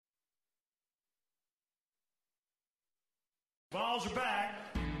Balls are back.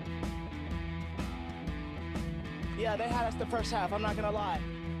 Yeah, they had us the first half, I'm not gonna lie.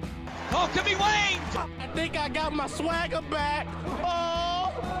 Oh, could be Wayne! I think I got my swagger back.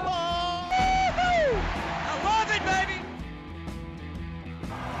 Oh! I love it, baby!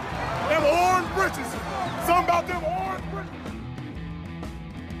 Them orange britches. Something about them orange britches.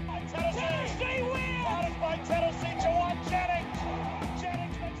 Tennessee wins! That is by Tennessee to one Jennings.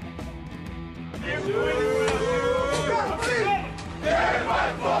 Jennings makes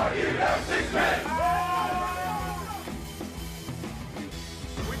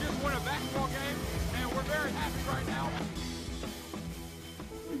We just won a basketball game, and we're very happy right now.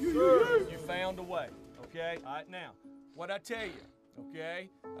 You found a way, okay? All right, now, what I tell you, okay?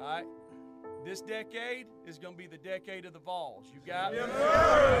 All right, this decade is going to be the decade of the Vols. You got it?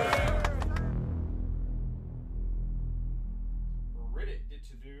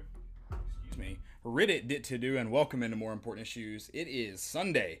 Reddit did to do, and welcome into More Important Issues. It is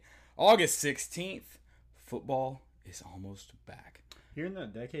Sunday, August 16th. Football is almost back. Hearing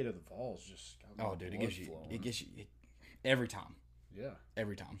that decade of the Vols just got my It blood gives you flowing. every time. Yeah.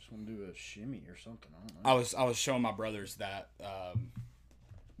 Every time. Just want to do a shimmy or something. I don't know. I was showing my brothers that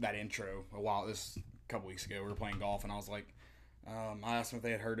that intro a couple weeks ago. We were playing golf, and I was like, I asked them if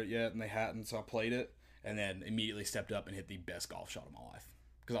they had heard it yet, and they hadn't, so I played it, and then immediately stepped up and hit the best golf shot of my life.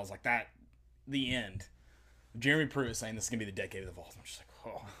 Because I was like, the end. Jeremy Pruitt saying this is going to be the decade of the Vols. I'm just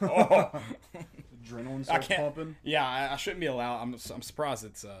like, oh. Adrenaline starts pumping. Yeah, I shouldn't be allowed. I'm surprised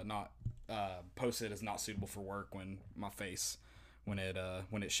it's not posted as not suitable for work when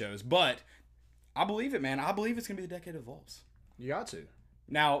it shows. But I believe it, man. I believe it's going to be the decade of the Vols. You got to.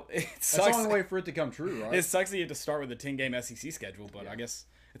 Now, it That's sucks. the only way for it to come true, right? It sucks that you have to start with a 10-game SEC schedule, but I guess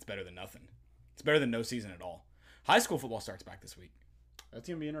it's better than nothing. It's better than no season at all. High school football starts back this week. That's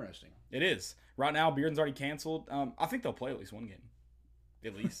going to be interesting. It is. Right now, Bearden's already canceled. I think they'll play at least one game.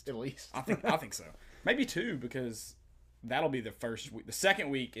 At least. At least. I think so. Maybe two, because that'll be the first week. The second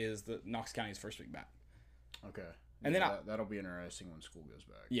week is the Knox County's first week back. Okay. And then that'll be interesting when school goes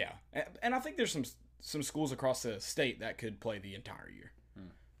back. Yeah. And I think there's some schools across the state that could play the entire year.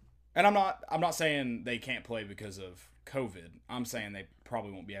 And I'm not saying they can't play because of COVID. I'm saying they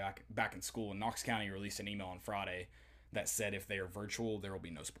probably won't be back in school. And Knox County released an email on Friday that said if they are virtual, there will be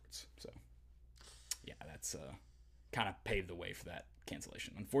no sports. So, yeah, that's kind of paved the way for that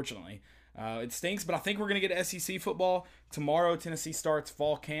cancellation. Unfortunately, it stinks, but I think we're going to get SEC football. Tomorrow, Tennessee starts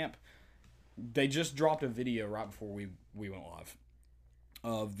fall camp. They just dropped a video right before we went live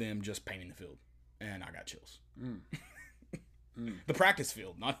of them just painting the field, and I got chills. The practice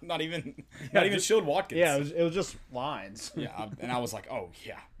field, not even Shield Watkins. Yeah, it was just lines. Yeah, and I was like, oh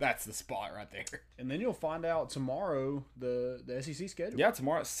yeah, that's the spot right there. And then you'll find out tomorrow the SEC schedule. Yeah,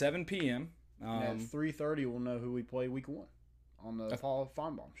 tomorrow at 7 p.m. And at 3:30 we'll know who we play week 1 on the Paul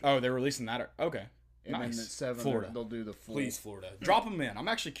Feinbaum show. Oh, they're releasing that. Okay. And nice. then at 7 Florida. they'll do the full. Please, Florida. Drop them in. I'm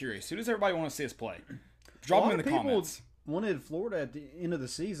actually curious. Who does everybody want to see us play? Drop them in the comments. Wanted Florida at the end of the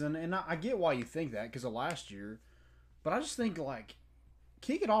season, and I get why you think that because of last year, but I just think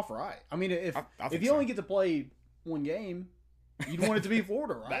kick it off right. I mean, if you only get to play one game, you'd want it to be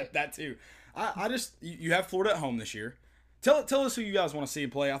Florida, right? that too. I just you have Florida at home this year. Tell us who you guys want to see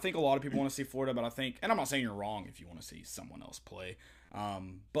play. I think a lot of people want to see Florida, but I think, and I'm not saying you're wrong if you want to see someone else play.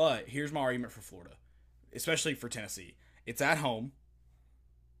 But here's my argument for Florida, especially for Tennessee. It's at home.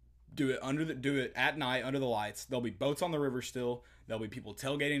 Do it at night under the lights. There'll be boats on the river still. There'll be people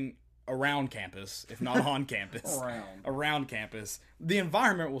tailgating around campus, if not on campus. Around campus. The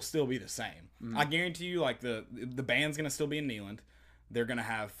environment will still be the same. I guarantee you, the band's gonna still be in Neyland. They're gonna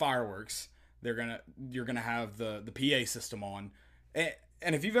have fireworks. You're gonna have the PA system on.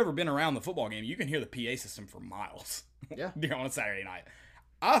 And if you've ever been around the football game, you can hear the PA system for miles. Yeah. On a Saturday night.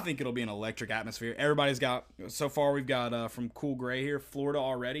 I think it'll be an electric atmosphere. Everybody's got, so far we've got from Cool Gray here, Florida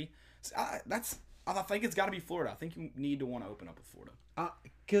already. So I think it's got to be Florida. I think you need to want to open up with Florida.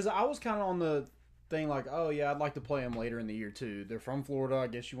 Because I was kind of on the thing oh yeah, I'd like to play them later in the year too. They're from Florida. I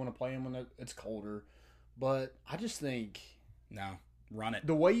guess you want to play them when it's colder. But I just think no, run it.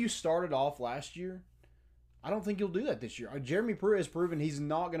 The way you started off last year, I don't think you'll do that this year. Jeremy Pruitt has proven he's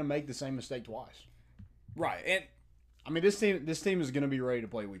not going to make the same mistake twice. Right, and I mean this team is going to be ready to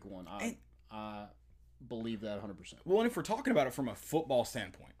play week 1. I believe that 100%. Well, and if we're talking about it from a football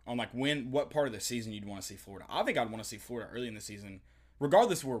standpoint, on what part of the season you'd want to see Florida, I think I'd want to see Florida early in the season,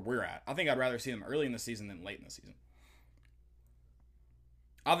 regardless of where we're at. I think I'd rather see them early in the season than late in the season.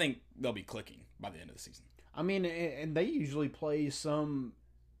 I think they'll be clicking by the end of the season. I mean, and they usually play some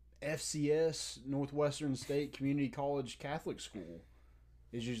FCS, Northwestern State Community College Catholic School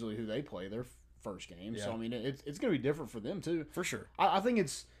is usually who they play. They're first game. Yeah. So I mean, it's going to be different for them too. For sure. I think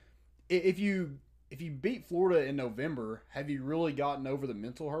it's if you beat Florida in November, have you really gotten over the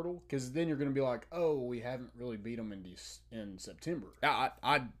mental hurdle? Because then you're going to be like, oh, we haven't really beat them in September. I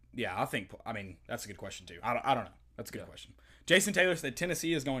think. I mean, that's a good question too. I don't know. That's a good question. Jason Taylor said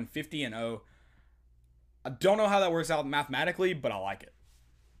Tennessee is going 50-0. I don't know how that works out mathematically, but I like it.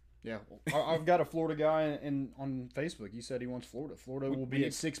 Yeah, I've got a Florida guy on Facebook. He said he wants Florida. Florida will be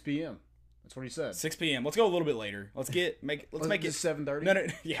at 6 p.m. That's what he said. 6 p.m. Let's go a little bit later. Let's make it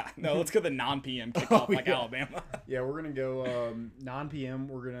 7:30. No. Let's go the non-PM kickoff like Alabama. Yeah, we're gonna go 9 p.m.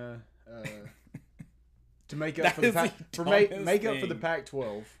 We're gonna to make up for the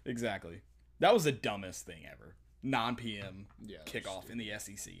Pac-12. Exactly. That was the dumbest thing ever. 9 p.m. kickoff in the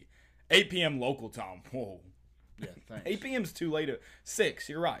SEC. 8 p.m. local time. Whoa. Yeah, thanks. 8 p.m. is too late. 6.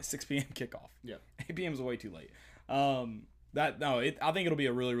 You're right. 6 p.m. kickoff. Yeah. 8 p.m. is way too late. I think it'll be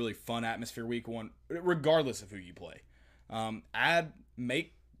a really, really fun atmosphere week one, regardless of who you play.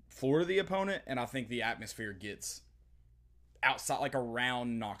 Make Florida the opponent, and I think the atmosphere gets outside, like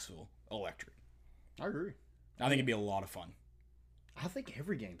around Knoxville, electric. I agree. I think it'd be a lot of fun. I think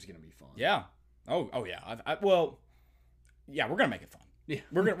every game's gonna be fun. Yeah. Oh yeah. We're gonna make it fun. Yeah,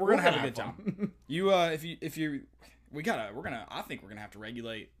 we're gonna have a good time. I think we're gonna have to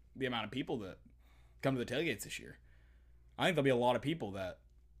regulate the amount of people that come to the tailgates this year. I think there'll be a lot of people that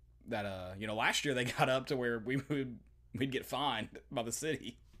last year they got up to where we'd get fined by the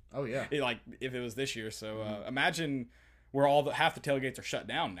city. Oh yeah. If it was this year. So imagine where half the tailgates are shut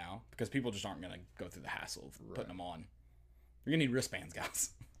down now because people just aren't gonna go through the hassle of putting them on. You're gonna need wristbands, guys.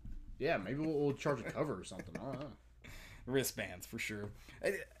 Yeah, maybe we'll charge a cover or something. I don't know. Wristbands for sure.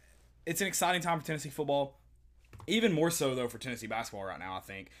 It's an exciting time for Tennessee football, even more so though for Tennessee basketball right now. I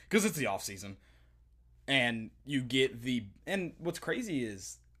think because it's the off season, and you get and what's crazy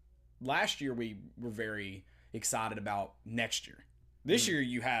is last year we were very excited about next year. This year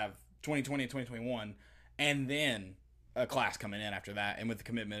you have 2020 and 2021, and then a class coming in after that, and with the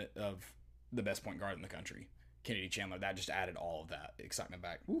commitment of the best point guard in the country, Kennedy Chandler, that just added all of that excitement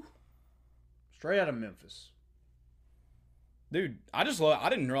back. Woo. Straight out of Memphis. Dude, I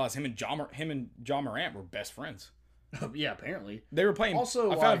didn't realize him and John Morant were best friends. Yeah, apparently. They were playing.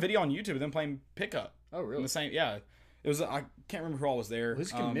 Also, I found a video on YouTube of them playing pickup. Oh, really? In the same, yeah. It was. I can't remember who all was there. Well,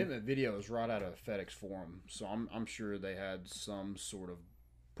 his commitment video is right out of FedEx Forum, so I'm sure they had some sort of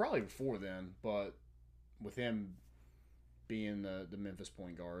probably before then, but with him being the Memphis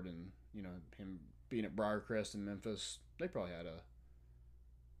point guard and him being at Briarcrest in Memphis, they probably had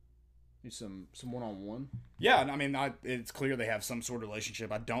some one-on-one. Yeah, I mean, it's clear they have some sort of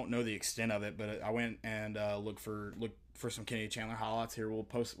relationship. I don't know the extent of it, but I went and looked for some Kennedy Chandler highlights here. We'll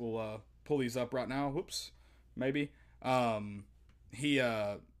pull these up right now. Whoops, maybe. First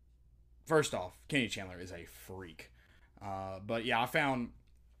off, Kennedy Chandler is a freak. But yeah, I found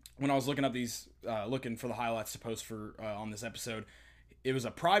when I was looking up looking for the highlights to post for on this episode, it was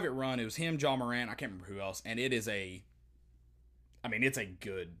a private run. It was him, John Morant. I can't remember who else, and it's a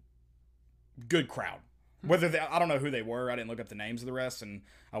good crowd. Whether I don't know who they were. I didn't look up the names of the rest, and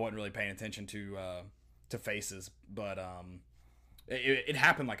I wasn't really paying attention to faces. But it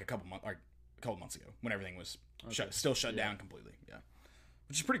happened like a couple months ago when everything was shut down completely. Yeah,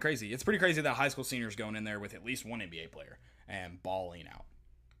 which is pretty crazy. It's pretty crazy that high school seniors going in there with at least one NBA player and balling out.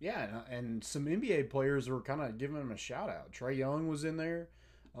 Yeah, and some NBA players were kind of giving him a shout out. Trae Young was in there.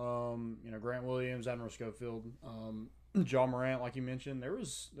 Grant Williams, Admiral Schofield. John Morant, like you mentioned, there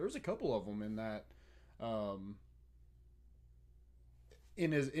was a couple of them in that,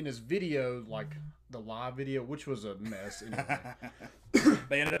 in his video, like the live video, which was a mess. Anyway.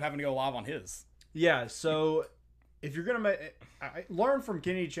 They ended up having to go live on his. Yeah, so if you're gonna learn from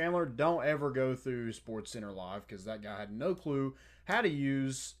Kennedy Chandler, don't ever go through SportsCenter Live because that guy had no clue how to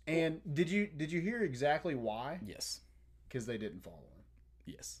use. And did you hear exactly why? Yes, because they didn't follow him.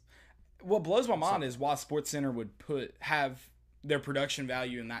 Yes. What blows my mind is why SportsCenter would have their production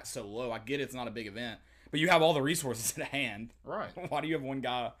value in that so low. I get it's not a big event, but you have all the resources at hand. Right. Why do you have one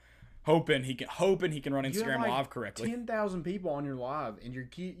guy hoping he can run Instagram Live correctly? 10,000 people on your live, and you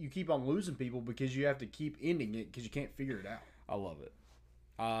keep on losing people because you have to keep ending it because you can't figure it out. I love it.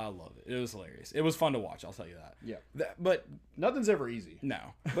 It was hilarious. It was fun to watch. I'll tell you that. Yeah. But nothing's ever easy. No.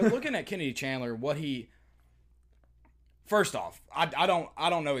 But looking at Kennedy Chandler, first off, I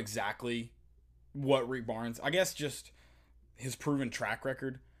don't know exactly what Rick Barnes. I guess just his proven track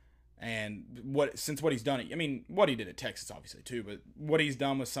record and what he's done. I mean, what he did at Texas, obviously too, but what he's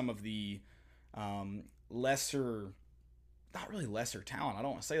done with some of the lesser, not really lesser talent. I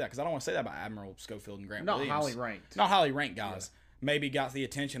don't want to say that because I don't want to say that about Admiral Schofield and Grant Williams. Not highly ranked guys. Yeah. Maybe got the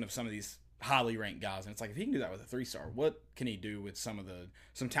attention of some of these highly ranked guys, and it's like if he can do that with a 3-star, what can he do with some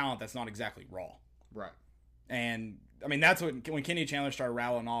talent that's not exactly raw? Right. And I mean, that's when Kenny Chandler started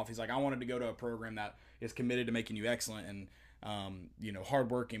rattling off. He's like, I wanted to go to a program that is committed to making you excellent and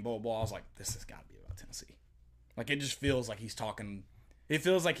hardworking, blah, blah, blah. I was like, this has got to be about Tennessee. Like, it just feels like he's talking. It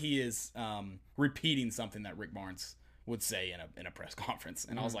feels like he is repeating something that Rick Barnes would say in a press conference.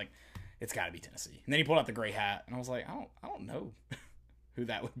 And I was like, it's got to be Tennessee. And then he pulled out the gray hat, and I was like, I don't know who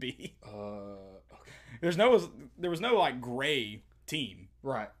that would be. Okay. There was no like gray team.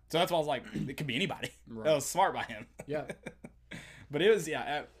 Right. So that's why I was like, it could be anybody. Right. That was smart by him. Yeah. But it was,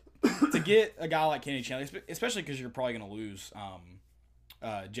 to get a guy like Kenny Chandler, especially because you're probably going to lose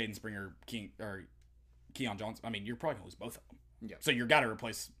Jaden Springer, Keon Johnson. I mean, you're probably going to lose both of them. Yeah. So you've got to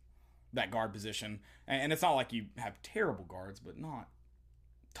replace that guard position. And it's not like you have terrible guards, but not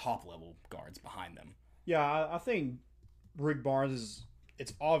top-level guards behind them. Yeah, I think Rick Barnes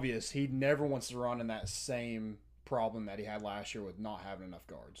it's obvious he never wants to run in that same problem that he had last year with not having enough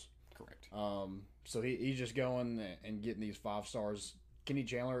guards. Correct. So he's just going and getting these 5 stars. Kenny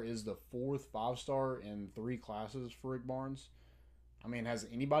Chandler is the 4th 5-star in 3 classes for Rick Barnes. I mean, has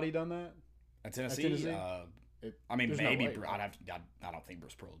anybody done that At Tennessee? I mean, maybe. No I don't think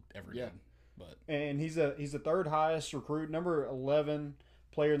Bruce Pearl ever did. But and he's the 3rd highest recruit, number 11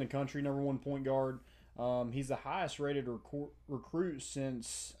 player in the country, number 1 point guard. He's the highest rated recruit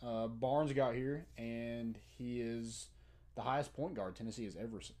since Barnes got here, and he is the highest point guard Tennessee has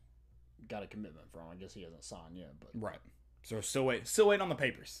ever got a commitment from. I guess he hasn't signed yet, but right. So still waiting on the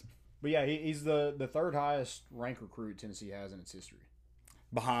papers. But yeah, he's the 3rd highest ranked recruit Tennessee has in its history,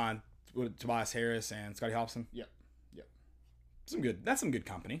 behind Tobias Harris and Scotty Hobson. Yep. That's some good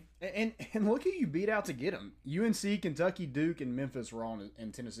company. And look who you beat out to get him. UNC, Kentucky, Duke, and Memphis were all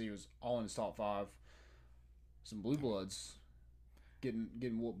and Tennessee was all in his top 5. Some blue bloods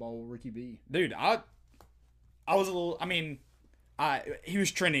getting whooped by Ricky B. Dude, I was a little. I mean, he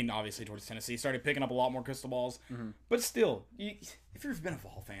was trending obviously towards Tennessee. He started picking up a lot more crystal balls, but still, if you've been a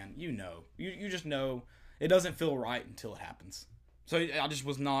Vol fan, you just know it doesn't feel right until it happens. So I just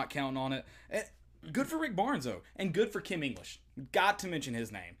was not counting on it. Good for Rick Barnes though, and good for Kim English. Got to mention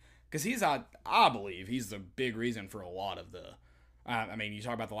his name because I believe he's the big reason for a lot of the. I mean, you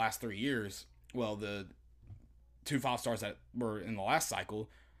talk about the last 3 years. Well, the 2 5-stars that were in the last cycle.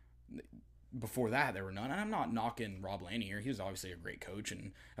 Before that, there were none. And I'm not knocking Rob Laney here. He was obviously a great coach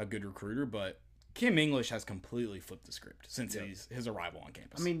and a good recruiter, but Kim English has completely flipped the script since his arrival on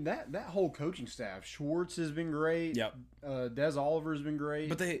campus. I mean, that whole coaching staff, Schwartz has been great. Yep. Des Oliver has been great.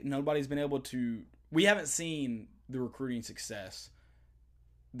 But nobody's been able to. We haven't seen the recruiting success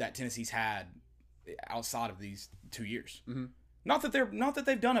that Tennessee's had outside of these 2 years. Mm-hmm. Not that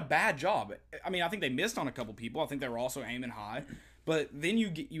they've done a bad job. I mean, I think they missed on a couple people. I think they were also aiming high. But then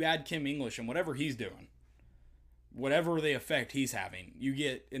you add Kim English and whatever he's doing, whatever the effect he's having, you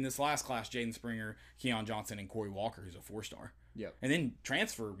get in this last class Jaden Springer, Keon Johnson, and Corey Walker, who's a 4-star. Yep. And then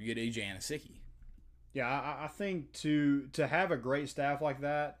transfer, you get AJ Anasicki. Yeah, I think to have a great staff like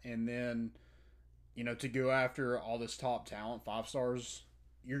that, and then to go after all this top talent, 5 stars,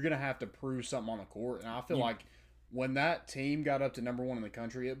 you're gonna have to prove something on the court. And I feel like when that team got up to number 1 in the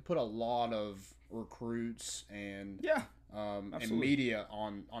country, it put a lot of recruits and and media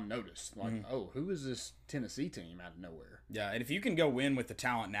on notice. Like, oh, who is this Tennessee team out of nowhere? Yeah, and if you can go win with the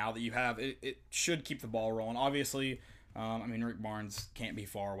talent now that you have, it should keep the ball rolling. Obviously, I mean, Rick Barnes can't be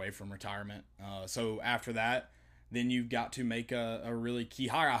far away from retirement. So after that, then you've got to make a really key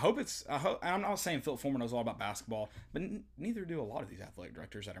hire. I'm not saying Phil Fulmer knows all about basketball, but neither do a lot of these athletic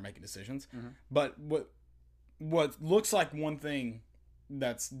directors that are making decisions. Mm-hmm. But what looks like one thing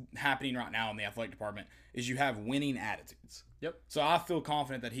that's happening right now in the athletic department is you have winning attitudes. Yep. So I feel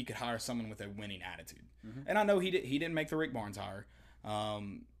confident that he could hire someone with a winning attitude. Mm-hmm. And I know he didn't make the Rick Barnes hire,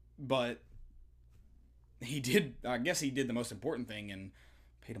 but he did. I guess he did the most important thing and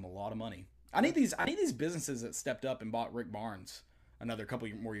paid him a lot of money. I need these businesses that stepped up and bought Rick Barnes another couple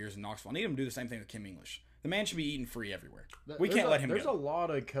more years in Knoxville. I need them to do the same thing with Kim English. The man should be eating free everywhere. We can't let him go. There's a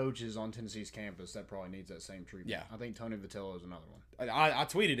lot of coaches on Tennessee's campus that probably needs that same treatment. Yeah. I think Tony Vitello is another one. I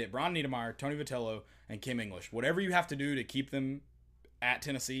tweeted it. Brian Niedermeyer, Tony Vitello, and Kim English. Whatever you have to do to keep them at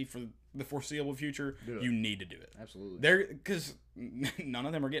Tennessee for the foreseeable future, you need to do it. Absolutely. Because none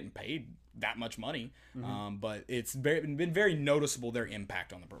of them are getting paid that much money. Mm-hmm. But it's been very noticeable, their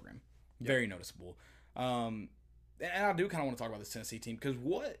impact on the program. Yep. Very noticeable. And I do kind of want to talk about this Tennessee team because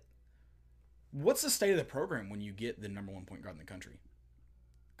what's the state of the program when you get the number 1 point guard in the country?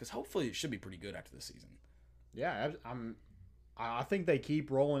 Because hopefully it should be pretty good after this season. Yeah, I think they keep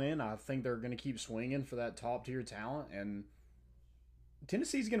rolling in. I think they're going to keep swinging for that top tier talent, and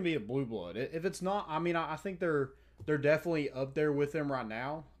Tennessee's going to be a blue blood. If it's not, I mean, I think they're definitely up there with them right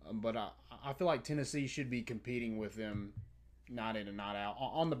now. But I feel like Tennessee should be competing with them night in and night out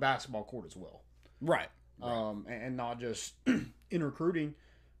on the basketball court as well. Right. And not just in recruiting.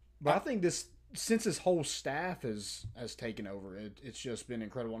 But I think since this whole staff has taken over, it's just been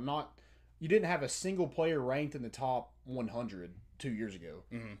incredible. You didn't have a single player ranked in the top 100 2 years ago,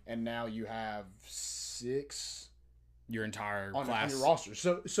 and now you have 6. Your entire on class your roster.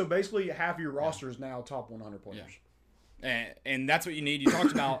 So basically, half your roster is now top 100 players. Yeah. And that's what you need. You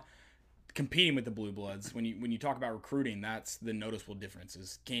talked about competing with the Blue Bloods. When you talk about recruiting, that's the noticeable difference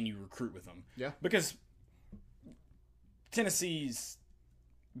is can you recruit with them? Yeah. Because Tennessee's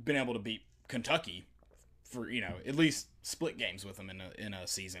been able to beat Kentucky for, at least split games with them in a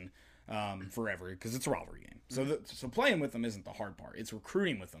season forever because it's a rivalry game. So playing with them isn't the hard part. It's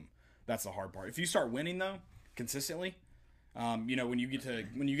recruiting with them. That's the hard part. If you start winning though, consistently, when you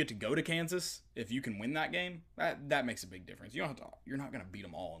get to go to Kansas, if you can win that game, that makes a big difference. You're not going to beat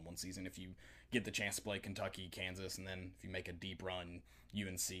them all in one season if you get the chance to play Kentucky, Kansas, and then if you make a deep run,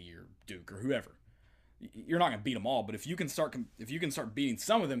 UNC or Duke or whoever. You're not going to beat them all, but if you can start beating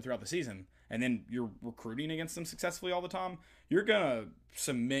some of them throughout the season, and then you're recruiting against them successfully all the time, you're going to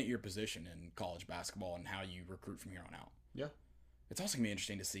cement your position in college basketball and how you recruit from here on out. Yeah. It's also going to be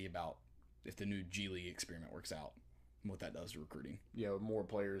interesting to see about if the new G League experiment works out and what that does to recruiting. Yeah, more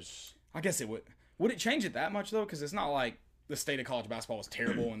players. I guess it would. Would it change it that much, though? Because it's not like the state of college basketball was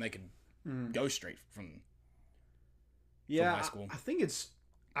terrible and they could go straight from high school. I think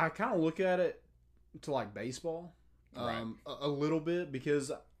I kind of look at it to like baseball Right. a little bit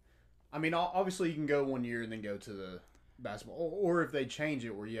because, I mean, obviously you can go 1 year and then go to the basketball. Or if they change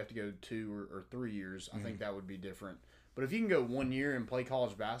it where you have to go 2 or 3 years, I think that would be different. But if you can go 1 year and play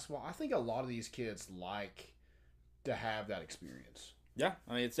college basketball, I think a lot of these kids like to have that experience. Yeah,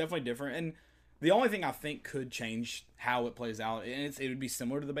 I mean, it's definitely different. And the only thing I think could change how it plays out, and it would be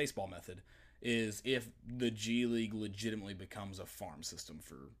similar to the baseball method, is if the G League legitimately becomes a farm system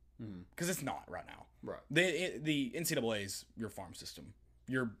for – because it's not right now. Right. The NCAA is your farm system.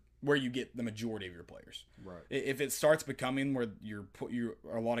 You're where you get the majority of your players. Right. If it starts becoming where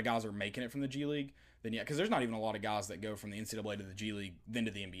a lot of guys are making it from the G League, then yeah, because there's not even a lot of guys that go from the NCAA to the G League, then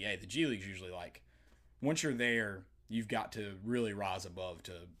to the NBA. The G League's usually like, once you're there, you've got to really rise above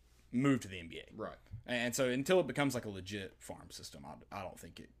to move to the NBA. Right. And so until it becomes like a legit farm system, I don't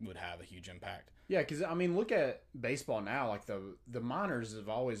think it would have a huge impact. Yeah, because, I mean, look at baseball now. Like, the minors have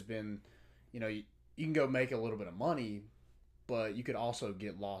always been, you can go make a little bit of money, but you could also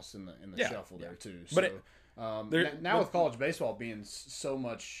get lost in the shuffle there, too. So, But now with college baseball being so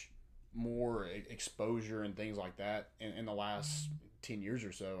much more exposure and things like that in the last 10 years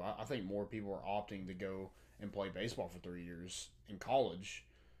or so, I think more people are opting to go and play baseball for 3 years in college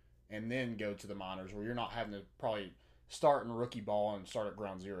and then go to the minors where you're not having to probably start in rookie ball and start at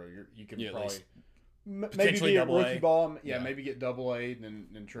ground zero. You can probably maybe be a rookie ball, maybe get double A and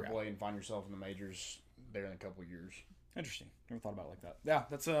then triple A and find yourself in the majors there in a couple of years. Interesting. Never thought about it like that. Yeah,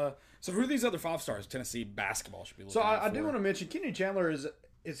 that's so who are these other 5 stars Tennessee basketball should be looking at? So I do want to mention Kenny Chandler is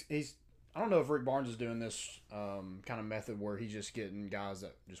he's I don't know if Rick Barnes is doing this kind of method where he's just getting guys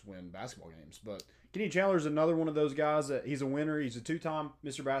that just win basketball games, but Kenny Chandler is another one of those guys that he's a winner. He's a 2-time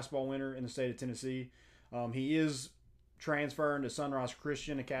Mr. Basketball winner in the state of Tennessee. He is transferring to Sunrise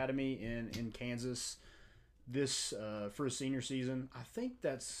Christian Academy in Kansas this for his senior season. I think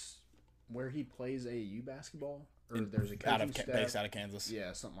that's where he plays AAU basketball. Or there's a coaching staff based out of Kansas.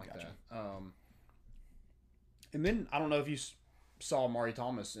 Yeah, something like that. And then I don't know if you saw Mari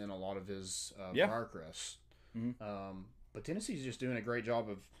Thomas in a lot of his Briarcrest. But Tennessee's just doing a great job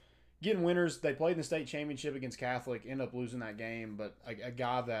of getting winners. They played in the state championship against Catholic, ended up losing that game. But a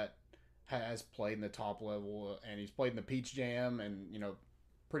guy that has played in the top level, and he's played in the Peach Jam, and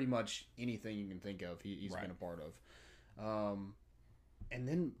pretty much anything you can think of, he's been a part of. And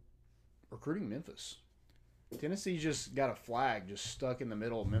then recruiting Memphis. Tennessee just got a flag just stuck in the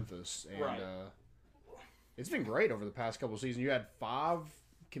middle of Memphis, and it's been great over the past couple of seasons. You had 5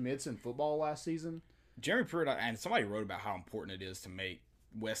 commits in football last season. Jeremy Pruitt, and somebody wrote about how important it is to make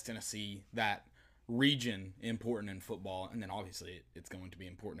West Tennessee, that region, important in football, and then obviously it's going to be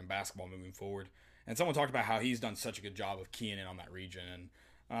important in basketball moving forward. And someone talked about how he's done such a good job of keying in on that region, and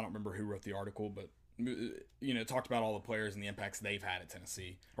I don't remember who wrote the article, but talked about all the players and the impacts they've had at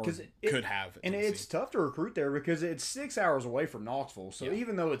Tennessee, or could have. And it's tough to recruit there because it's 6 hours away from Knoxville. So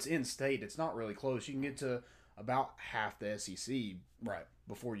even though it's in state, it's not really close. You can get to about half the SEC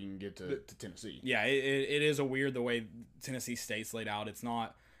before you can get to Tennessee. Yeah, it is a weird the way Tennessee State's laid out. It's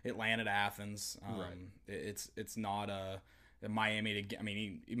not Atlanta to Athens. It's not Miami to, I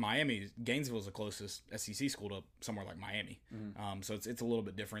mean, Miami, Gainesville is the closest SEC school to somewhere like Miami. So it's a little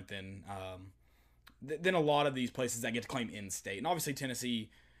bit different than a lot of these places that get to claim in-state. And obviously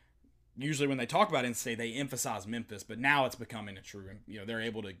Tennessee, usually when they talk about in-state, they emphasize Memphis, but now it's becoming a true,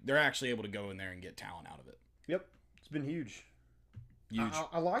 they're actually able to go in there and get talent out of it. Yep. It's been huge. Huge.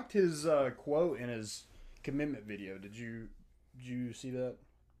 I liked his quote in his commitment video. Did you see that?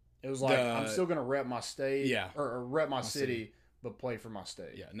 It was like, I'm still going to rep my state, or rep my city, but play for my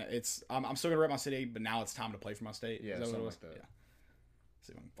state. Yeah, no, I'm still going to rep my city, but now it's time to play for my state. Yeah, is that something what it was? like that. Yeah.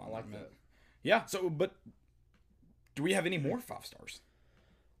 See if I can find I like that. Yeah, so, but do we have any more 5 stars?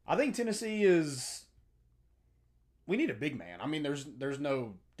 I think Tennessee we need a big man. I mean, there's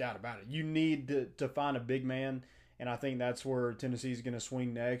no doubt about it. You need to find a big man, and I think that's where Tennessee's going to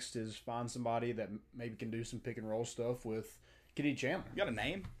swing next, is find somebody that maybe can do some pick and roll stuff with Kenny Chandler. You got a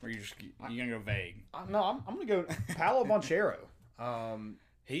name, or you gonna go vague? No, I'm gonna go Paolo Banchero.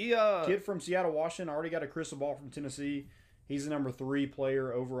 He kid from Seattle, Washington. Already got a crystal ball from Tennessee. He's the number 3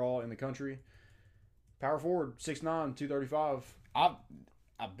 player overall in the country. Power forward, 6'9", 235.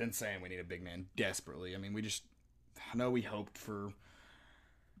 I've been saying we need a big man desperately. I mean, I know we hoped for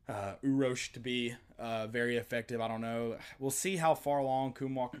Urosh to be very effective. I don't know. We'll see how far along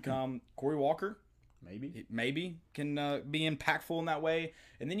Kumar can come. Corey Walker. Maybe can be impactful in that way.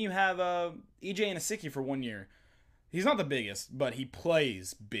 And then you have EJ Anasicki for 1 year. He's not the biggest, but he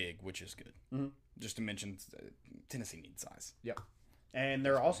plays big, which is good. Mm-hmm. Just to mention, Tennessee needs size. Yep. And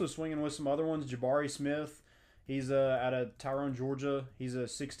they're also swinging with some other ones. Jabari Smith, he's out of Tyrone, Georgia. He's a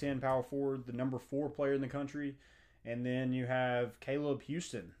 6'10" power forward, the number 4 player in the country. And then you have Caleb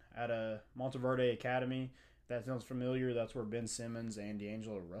Houston out of Monteverde Academy. If that sounds familiar, that's where Ben Simmons and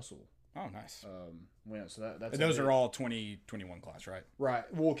D'Angelo Russell Oh, nice. went. So that's those are all 2021 class, right? Right.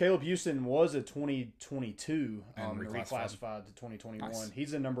 Well, Caleb Houston was a 2022 And reclassified to 2021. Nice.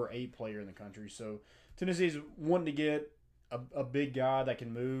 He's a number 8 player in the country. So Tennessee's wanting to get a big guy that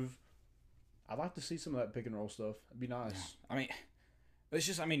can move. I'd like to see some of that pick and roll stuff. It'd be nice. Yeah. I mean, it's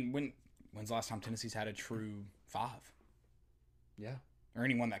just, when's the last time Tennessee's had a true 5? Yeah. Or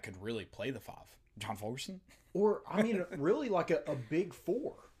anyone that could really play the 5? John Fulkerson? Or, really like a big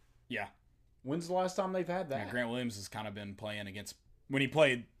 4. Yeah. When's the last time they've had that? Yeah, Grant Williams has kind of been playing against, when he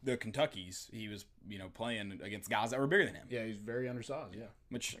played the Kentuckies, he was, playing against guys that were bigger than him. Yeah, he's very undersized, yeah.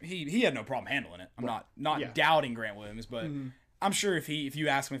 Which he had no problem handling it. I'm not Yeah. doubting Grant Williams, but I'm sure if you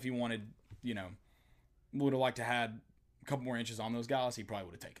ask him if he wanted, would have liked to had a couple more inches on those guys, he probably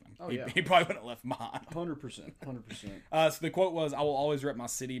would have taken them. Oh, he yeah. probably wouldn't have left them behind. 100%. So the quote was, "I will always rep my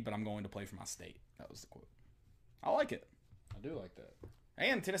city, but I'm going to play for my state." That was the quote. I like it. I do like that.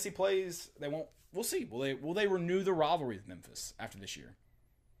 And Tennessee plays. We'll see. Will they renew the rivalry with Memphis after this year?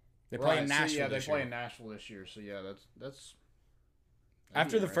 They play in Nashville. They play in Nashville this year. So yeah, that's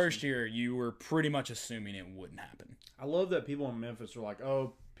after the first year, you were pretty much assuming it wouldn't happen. I love that people in Memphis are like,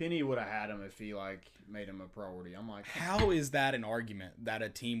 "Oh, Penny would have had him if he made him a priority." I'm like, how is that an argument that a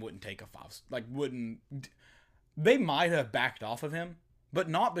team wouldn't take a 5? Wouldn't they might have backed off of him, but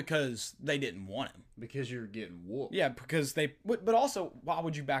not because they didn't want him. Because you're getting whooped. Yeah, because but also, why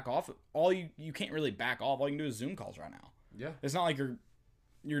would you back off? You can't really back off. All you can do is Zoom calls right now. Yeah. It's not like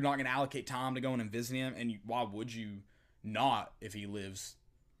you're not going to allocate time to go in and visit him, and why would you not if he lives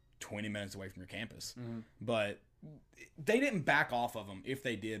 20 minutes away from your campus? Mm-hmm. But they didn't back off of him if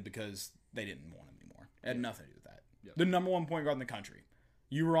they did because they didn't want him anymore. It had nothing to do with that. Yep. The number 1 point guard in the country.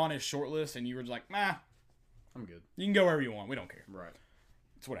 You were on his short list, and you were just like, nah, I'm good. you can go wherever you want. We don't care. Right.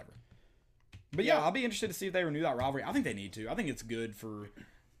 It's whatever. But yeah, I'll be interested to see if they renew that rivalry. I think they need to. I think it's good for.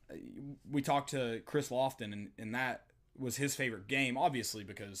 We talked to Chris Lofton, and that was his favorite game, obviously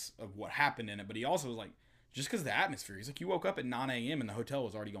because of what happened in it. But he also was like, just because of the atmosphere. He's like, you woke up at 9 a.m. and the hotel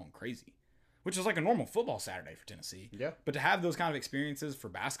was already going crazy, which is like a normal football Saturday for Tennessee. Yeah. But to have those kind of experiences for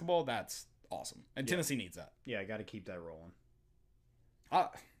basketball, that's awesome, and Tennessee needs that. Yeah, I got to keep that rolling. I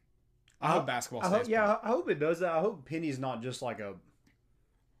hope basketball stays. I hope it does that. I hope Penny's not just like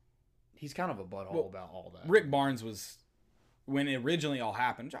he's kind of a butthole about all that. Rick Barnes was, when it originally all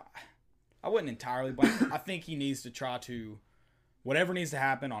happened, I wouldn't entirely blame him. I think he needs to try to, whatever needs to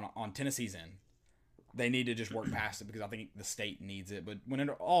happen on Tennessee's end, they need to just work past it because I think the state needs it. But when it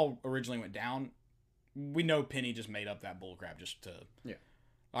all originally went down, we know Penny just made up that bullcrap just to,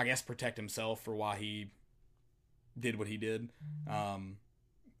 I guess, protect himself for why he did what he did. And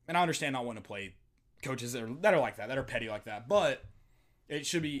I understand not wanting to play coaches that are like that are petty like that, but it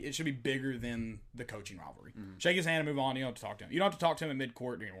should be bigger than the coaching rivalry. Mm-hmm. Shake his hand and move on. You don't have to talk to him. You don't have to talk to him in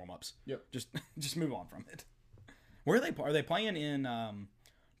mid-court during warm-ups. Yep. Just move on from it. Where are they? Are they playing in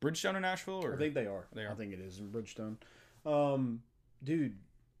Bridgestone or Nashville? Or? I think they are. They are. I think it is in Bridgestone. Dude,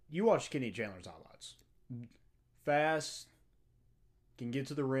 you watch Kenny Chandler's highlights. Fast, can get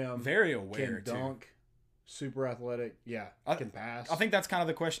to the rim, very aware, can dunk, too. Super athletic. Yeah, can pass. I think that's kind of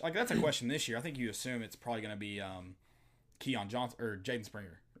the question. Like, that's a question this year. I think you assume it's probably going to be Keon Johnson or Jaden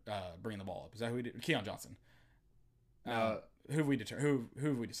Springer bringing the ball up. Is that who we did? Keon Johnson. Who have we determined? Who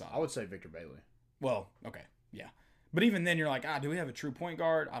have we decided? I would say Victor Bailey. Well, okay, yeah. But even then, you're like, do we have a true point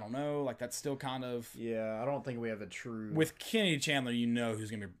guard? I don't know. Like, that's still kind of... Yeah, I don't think we have a true... With Kenny Chandler, you know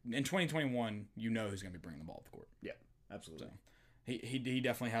who's going to be... In 2021, you know who's going to be bringing the ball up the court. Yeah, absolutely. So, he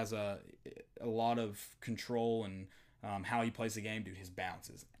definitely has a lot of control and how he plays the game. Dude, his bounce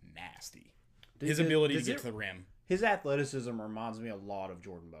is nasty. His ability to get to the rim. His athleticism reminds me a lot of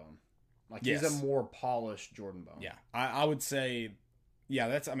Jordan Bone. Like, he's a more polished Jordan Bone. Yeah, I would say... Yeah,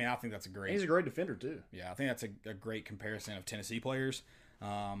 I think that's a great... And he's a great defender, too. Yeah, I think that's a great comparison of Tennessee players.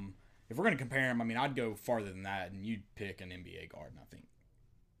 If we're going to compare them, I'd go farther than that, and you'd pick an NBA guard, I think.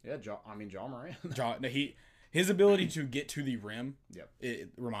 Yeah, Ja Morant. His ability to get to the rim, yep, it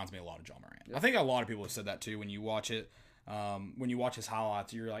reminds me a lot of Ja Morant. Yep. I think a lot of people have said that, too, when you watch it. When you watch his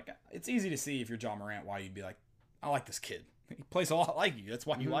highlights, you're like, it's easy to see if you're Ja Morant why you'd be like, I like this kid. He plays a lot like you. That's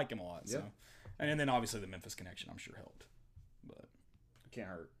why you like him a lot. Yep. So, and then, obviously, the Memphis connection, I'm sure, helped. But... Can't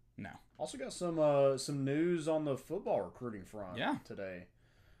hurt. No. Also got some news on the football recruiting front today.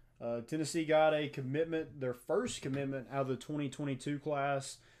 Tennessee got a commitment, their first commitment out of the 2022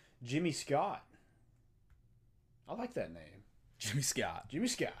 class, Jimmy Scott. I like that name. Jimmy Scott. Jimmy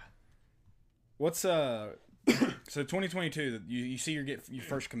Scott. What's so 2022, you see your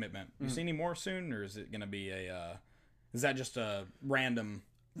first commitment. You see any more soon, or is it going to be is that just a random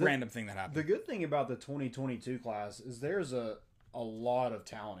thing that happened? The good thing about the 2022 class is there's a lot of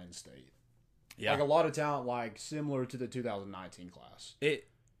talent in state. Yeah. Like a lot of talent, like similar to the 2019 class.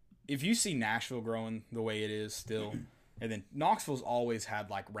 If you see Nashville growing the way it is still, and then Knoxville's always had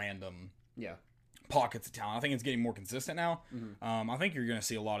like random pockets of talent. I think it's getting more consistent now. Mm-hmm. I think you're going to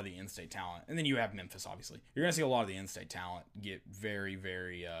see a lot of the in-state talent. And then you have Memphis, obviously. You're going to see a lot of the in-state talent get very,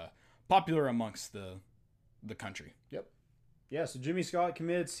 very popular amongst the country. Yep. Yeah, so Jimmy Scott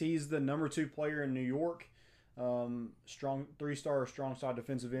commits. He's the number 2 player in New York. Strong 3-star strong side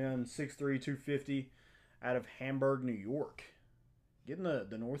defensive end, 6'3", 250, out of Hamburg, New York. Getting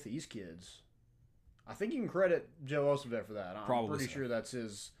the Northeast kids. I think you can credit Joe Ossovet for that. I'm pretty sure that's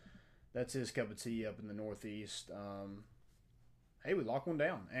his cup of tea up in the Northeast. Hey, we lock one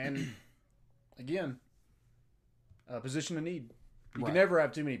down. And again, position of need. You can never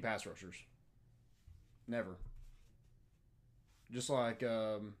have too many pass rushers. Never. Just like you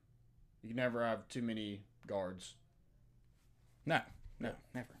can never have too many guards. No, never.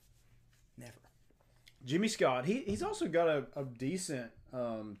 Jimmy Scott, he's also got a decent,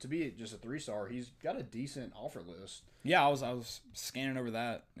 to be just a 3-star, he's got a decent offer list. Yeah, I was scanning over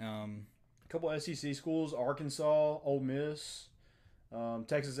that. A couple SEC schools, Arkansas, Ole Miss,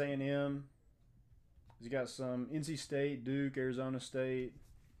 Texas A&M. He's got some NC State, Duke, Arizona State.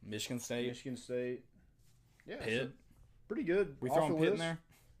 Michigan State. Yeah. Pitt. So pretty good. We throwing Pitt in there?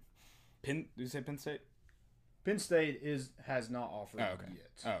 Did you say Penn State? Penn State has not offered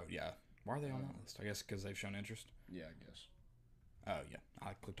yet. Oh, yeah. Why are they on that list? I guess because they've shown interest. Yeah, I guess. Oh, yeah.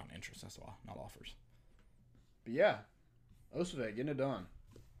 I clicked on interest. That's why, not offers. But yeah, Ossovet getting it done.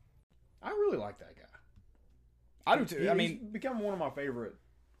 I really like that guy. I do too. He's become one of my favorite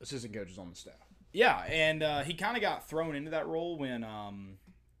assistant coaches on the staff. Yeah, and he kind of got thrown into that role when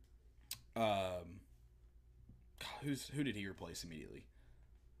who did he replace immediately?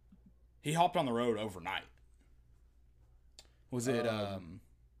 He hopped on the road overnight. Was it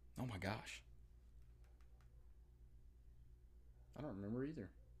oh my gosh. I don't remember either.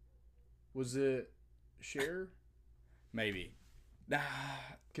 Was it Cher? Maybe.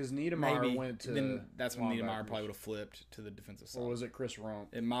 Because Niedermeyer went to... Then that's when Niedermeyer probably would have flipped to the defensive side. Or was it Chris Rump?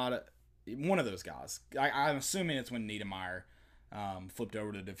 It might have... One of those guys. I'm assuming it's when Niedermeyer flipped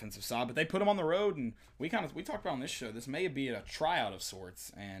over to the defensive side. But they put him on the road, and we talked about on this show, this may be a tryout of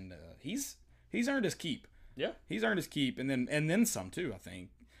sorts, and he's earned his keep. Yeah. He's earned his keep, and then some, too, I think.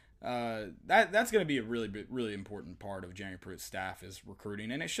 That's going to be a really important part of Jeremy Pruitt's staff is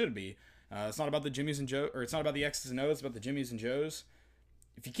recruiting, and it should be. It's not about the Jimmies and Joe, or it's not about the X's and O's. It's about the Jimmies and Joes.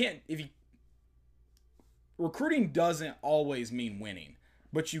 Recruiting doesn't always mean winning,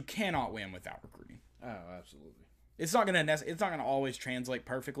 but you cannot win without recruiting. Oh, absolutely. It's not gonna always translate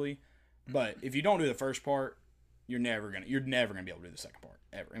perfectly, but if you don't do the first part, you're never gonna be able to do the second part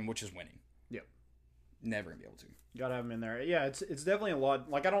ever, and which is winning. Yep. Never gonna be able to. Gotta have him in there. Yeah, it's definitely a lot.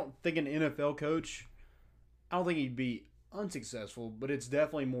 Like, I don't think an NFL coach, I don't think he'd be unsuccessful, but it's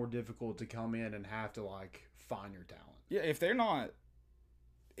definitely more difficult to come in and have to, like, find your talent. Yeah, if they're not,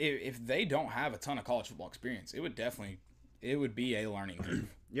 if they don't have a ton of college football experience, it would be a learning curve.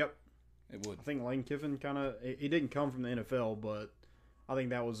 Yep. It would. I think Lane Kiffin he didn't come from the NFL, but I think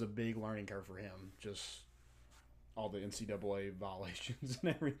that was a big learning curve for him. Just all the NCAA violations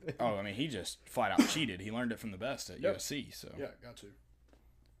and everything. Oh, I mean, he just flat out cheated. He learned it from the best at USC. So yeah, got to.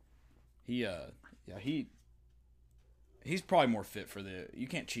 He's probably more fit for the. You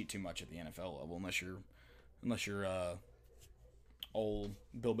can't cheat too much at the NFL level unless you're old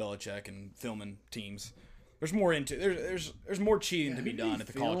Bill Belichick and filming teams. There's more there's more cheating to be done at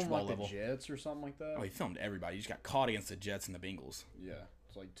the college football level. The Jets or something like that. Oh, he filmed everybody. You just got caught against the Jets and the Bengals. Yeah,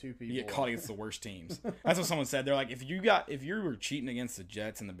 it's like two people. You get caught against the worst teams. That's what someone said. They're like, if you were cheating against the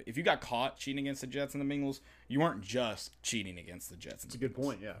Jets and if you got caught cheating against the Jets and the Bengals, you weren't just cheating against the Jets. That's a good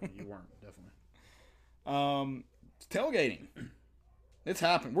point. Yeah, you weren't definitely. Tailgating. It's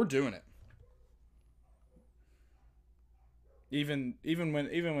happened. We're doing it. Even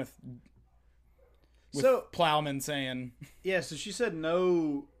with Plowman saying, yeah. So she said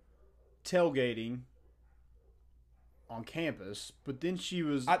no tailgating on campus, but then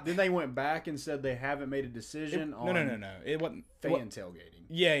then they went back and said they haven't made a decision on no. It wasn't tailgating.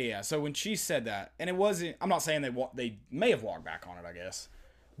 Yeah. So when she said that, and it wasn't, I'm not saying they may have walked back on it, I guess,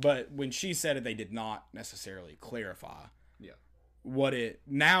 but when she said it, they did not necessarily clarify. Yeah.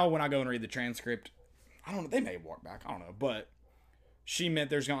 Now when I go and read the transcript, I don't know. They may have walked back. I don't know, but she meant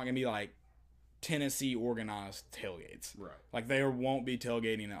there's not going to be like Tennessee organized tailgates. Right. Like there won't be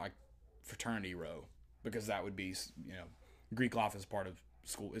tailgating at like fraternity row because that would be, Greek life is part of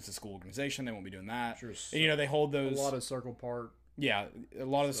school. It's a school organization. They won't be doing that. Sure. And, they hold those. A lot of Circle Park. Yeah. A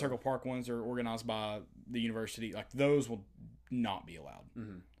lot of the Circle Park ones are organized by the university. Like those will not be allowed.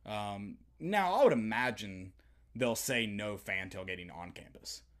 Mm-hmm. Now I would imagine they'll say no fan tailgating on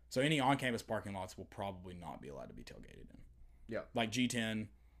campus. So any on-campus parking lots will probably not be allowed to be tailgated in. Yeah. Like G10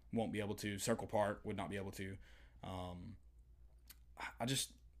 won't be able to. Circle Park would not be able to.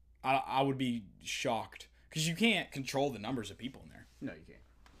 I would be shocked because you can't control the numbers of people in there. No, you can't.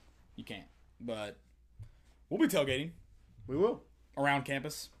 You can't. But we'll be tailgating. We will. Around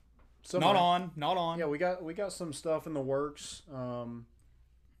campus. Somewhere. Not on. Yeah, we got some stuff in the works. So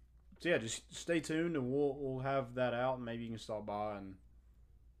yeah, just stay tuned and we'll have that out and maybe you can stop by and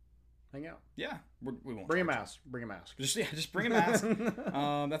hang out. Yeah, we won't bring a mask. Bring a mask. Just bring a mask.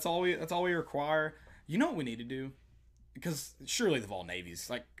 That's all we require. You know what we need to do? Because surely the Vol Navy's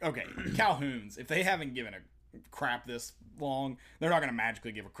like, okay, Calhoun's, if they haven't given a crap this long, they're not going to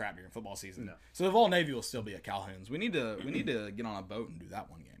magically give a crap during football season. No. So the Vol Navy will still be at Calhoun's. We need to get on a boat and do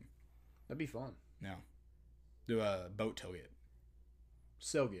that one game. That'd be fun. Yeah, do a boat tailgate.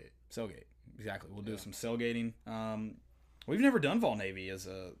 Sailgate. Exactly. We'll do some sailgating. We've never done Vol Navy as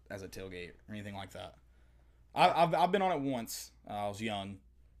a tailgate or anything like that. I've been on it once. I was young,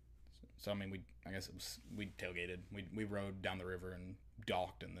 so I mean we tailgated. We rode down the river and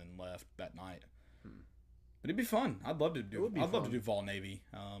docked and then left that night. But it'd be fun. I'd love to do. I'd love to do Vol Navy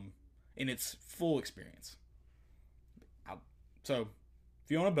in its full experience. So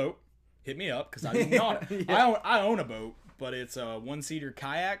if you own a boat, hit me up because I do not. I own a boat, but it's a 1-seater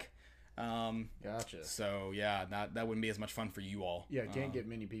kayak. Gotcha. So yeah, that wouldn't be as much fun for you all. Yeah, can't get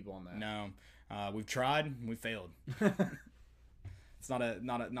many people on that. No, we've tried, and we failed. It's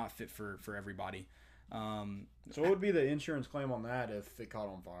not fit for everybody. So what would be the insurance claim on that if it caught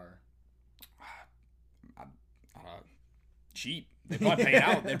on fire? Cheap. They probably pay it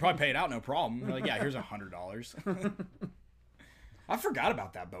out. They probably pay it out, no problem. They're like, yeah, here's $100. I forgot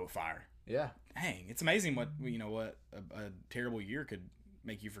about that boat fire. Yeah. Dang, it's amazing what a terrible year could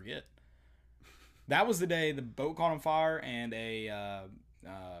make you forget. That was the day the boat caught on fire and a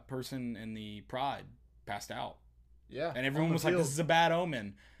person in the Pride passed out. Yeah. And everyone was like, this is a bad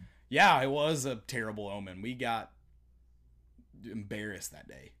omen. Yeah, it was a terrible omen. We got embarrassed that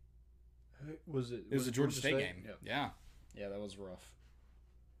day. It was a Georgia State game. Yeah. Yeah, that was rough.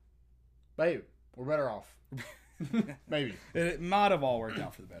 Babe, we're better off. Maybe. It might have all worked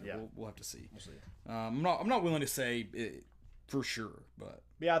out for the better. Yeah. We'll have to see. We'll see. I'm not willing to say it for sure, but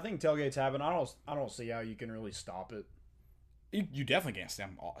yeah, I think tailgates happen. I don't see how you can really stop it. You definitely can't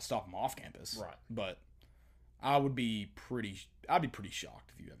stop them off campus, right? But I'd be pretty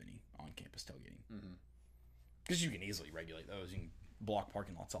shocked if you have any on campus tailgating, because you can easily regulate those. You can block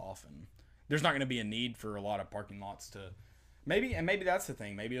parking lots off, and there's not going to be a need for a lot of parking lots to. Maybe that's the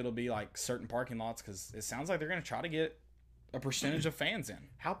thing. Maybe it'll be like certain parking lots because it sounds like they're going to try to get a percentage of fans in.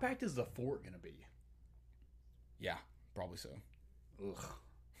 How packed is the fort going to be? Yeah, probably so. Ugh.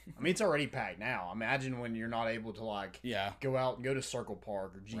 I mean, it's already packed now. Imagine when you're not able to go out and go to Circle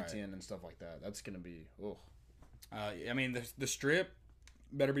Park or G10 and stuff like that. That's going to be, ugh. I mean, the Strip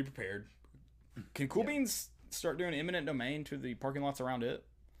better be prepared. Can Cool Beans start doing eminent domain to the parking lots around it?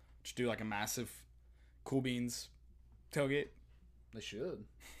 Just do like a massive Cool Beans tailgate. They should.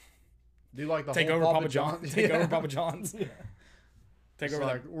 Do like the Take whole over Papa John's. Take over Papa John's. Yeah. Take It's over.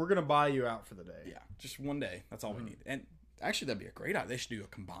 like, we're gonna buy you out for the day. Yeah, just one day. That's all we need. And actually, that'd be a great idea. They should do a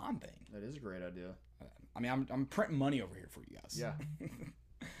combined thing. That is a great idea. I mean, I'm printing money over here for you guys. Yeah.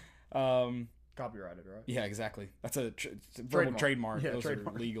 Copyrighted, right? Yeah, exactly. That's a verbal trademark. Yeah, Those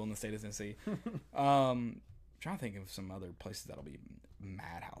trademark. are legal in the state of Tennessee. Trying to think of some other places that'll be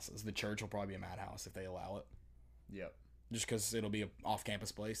madhouses. The church will probably be a madhouse if they allow it. Yep. Just because it'll be a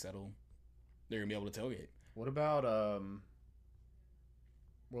off-campus place they're gonna be able to tailgate. What about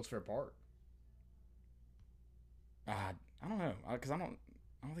World's Fair Park? I don't know, because I don't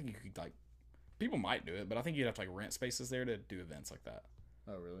think you could like. People might do it, but I think you'd have to like rent spaces there to do events like that.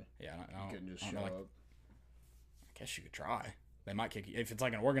 Oh, really? Yeah, I You don't, couldn't just I show don't know, like, up. I guess you could try. They might kick you if it's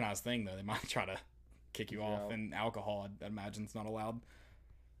like an organized thing, though. They might try to kick you off, Yeah. and alcohol, I'd imagine, is not allowed.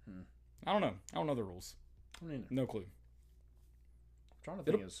 Hmm. I don't know. I don't know the rules. I mean, No clue. I'm trying to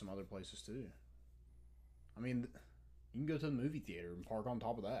think of some other places too. I mean, you can go to the movie theater and park on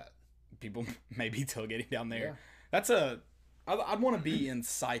top of that. People may be tailgating down there. Yeah. That's I'd want to be in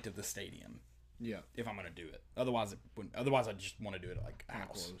sight of the stadium Yeah. if I'm gonna do it. Otherwise, Otherwise, I just want to do it at like a Kinda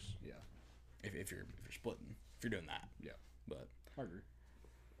house. close. Yeah. If you're splitting, if you're doing that. Yeah. But I agree.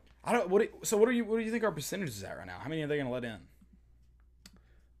 I don't. What do you think our percentage is at right now? How many are they gonna let in?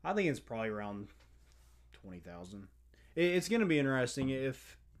 I think it's probably around 20,000. It's going to be interesting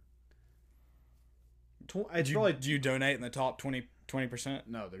if. It's probably. Do you donate in the top 20%?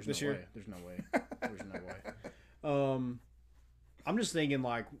 No, there's this no year? way. There's no way. There's no way. I'm just thinking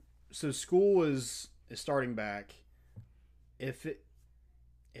like, so school is starting back. If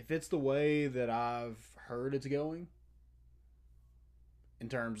it's the way that I've heard it's going, in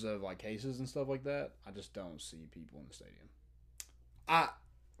terms of like cases and stuff like that, I just don't see people in the stadium.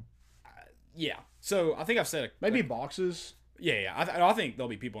 Yeah. So I think I've said Maybe boxes. Yeah. I think there'll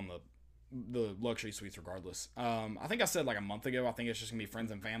be people in the luxury suites regardless. I think I said like a month ago. I think it's just gonna be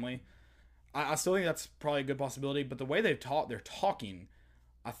friends and family. I still think that's probably a good possibility. But the way they're talking,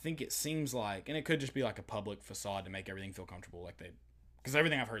 I think it seems like, and it could just be like a public facade to make everything feel comfortable, like because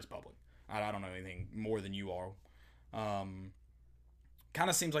everything I've heard is public. I don't know anything more than you are. Kind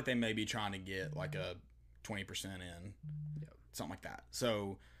of seems like they may be trying to get like a 20% in, something like that.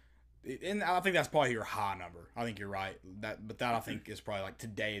 So. And I think that's probably your high number. I think you're right. But I think is probably like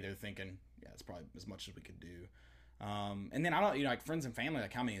today they're thinking, yeah, it's probably as much as we could do. And then I don't, like friends and family,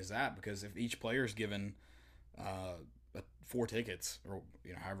 like how many is that? Because if each player is given 4 tickets or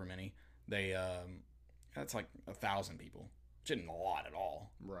however many, that's like 1,000 people, which isn't a lot at all.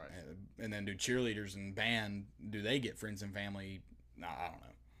 Right. And then do cheerleaders and band, do they get friends and family? No, I don't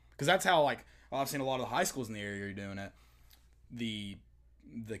know. Because that's how I've seen a lot of the high schools in the area doing it. The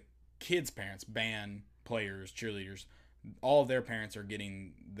kids' parents, band players, cheerleaders, all of their parents are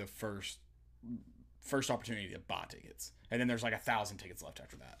getting the first opportunity to buy tickets, and then there's like 1,000 tickets left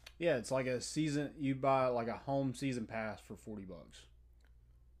after that. Yeah, it's like a season. You buy like a home season pass for $40.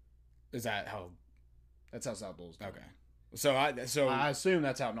 Is that how? That's how South Bowl's doing it. Okay. So I assume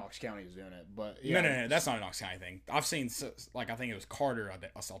that's how Knox County is doing it, but yeah. No, that's not a Knox County thing. I've seen I think it was Carter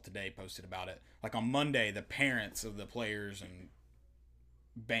I saw today posted about it. Like on Monday, the parents of the players and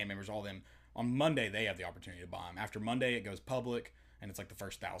band members, all of them, on Monday they have the opportunity to buy them. After Monday it goes public and it's like the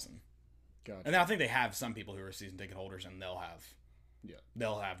first 1,000. Gotcha. And then I think they have some people who are season ticket holders and they'll have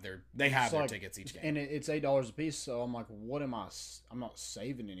their tickets each game. And it's $8 a piece, so I'm like, what am I'm not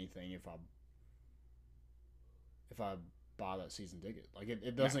saving anything if I buy that season ticket. Like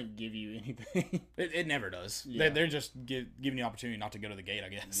it doesn't give you anything. It never does. Yeah. They're just giving you the opportunity not to go to the gate, I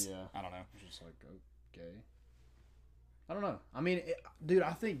guess. Yeah. I don't know. It's just like, okay. I don't know. I mean, dude,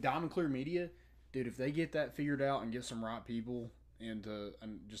 I think Diamond Clear Media, dude, if they get that figured out and get some right people into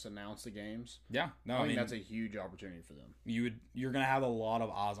and just announce the games, Yeah, no, I mean that's a huge opportunity for them. You're gonna have a lot of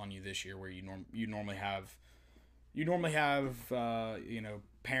eyes on you this year, where you normally have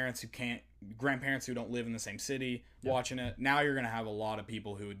parents who can't, grandparents who don't live in the same city watching it. Now you're gonna have a lot of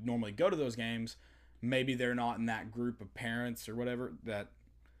people who would normally go to those games. Maybe they're not in that group of parents or whatever, that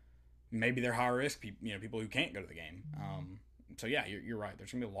maybe they're high risk people who can't go to the game. So yeah, you're right.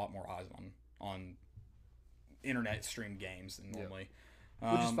 There's gonna be a lot more eyes on internet streamed games than normally.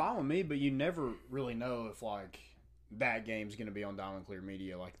 Which is fine with me, but you never really know if like that game's going to be on Diamond Clear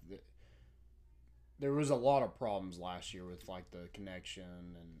Media. Like there was a lot of problems last year with like the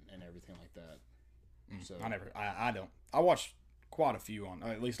connection and everything like that. So I watched quite a few on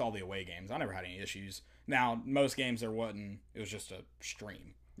at least all the away games. I never had any issues. Now, most games there wasn't. It was just a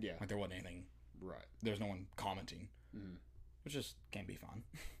stream. Yeah. Like there wasn't anything. Right. There's no one commenting, Mm-hmm. which just can't be fun.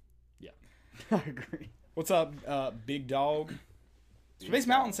 Yeah. I agree. What's up, Big Dog? Space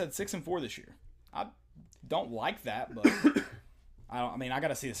Mountain said 6-4 this year. I don't like that, but I got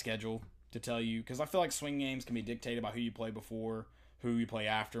to see the schedule to tell you, because I feel like swing games can be dictated by who you play before, who you play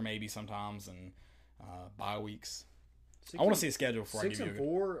after, maybe sometimes, and bye weeks. I want to see a schedule before I give you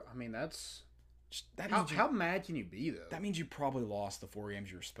 6-4. I mean, that's that how mad can you be though? That means you probably lost the 4 games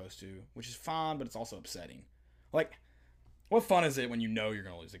you were supposed to, which is fine, but it's also upsetting. Like, what fun is it when you know you're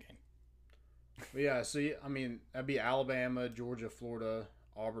going to lose a game? But yeah, so I mean, that'd be Alabama, Georgia, Florida,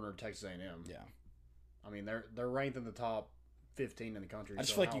 Auburn, or Texas A&M. Yeah. I mean, they're ranked in the top 15 in the country. I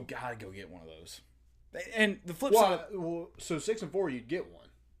just feel like you gotta go get one of those. And the flip side, so 6-4, you'd get one,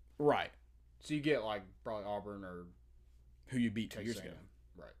 right? So you get like probably Auburn or who you beat 2 Texas years ago. A&M.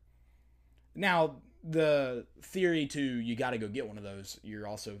 Right. Now, the theory to you got to go get one of those, you're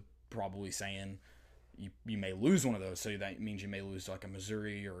also probably saying you may lose one of those, so that means you may lose to like a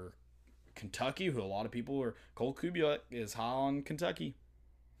Missouri or Kentucky, who a lot of people are. Cole Kubiak is high on Kentucky.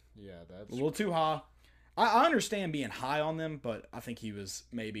 Yeah, that's a little too high. I understand being high on them, but I think he was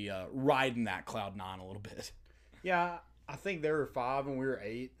maybe riding that cloud 9 a little bit. Yeah, I think they were 5 and we were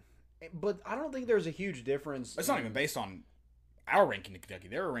 8, but I don't think there's a huge difference. It's not even based on our ranking in Kentucky.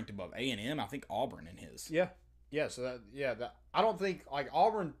 They were ranked above A&M. I think Auburn in his. Yeah. So that I don't think like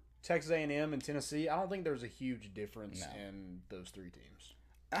Auburn, Texas A&M, and Tennessee. I don't think there's a huge difference in those 3 teams.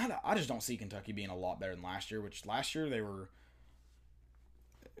 I just don't see Kentucky being a lot better than last year. Which last year they were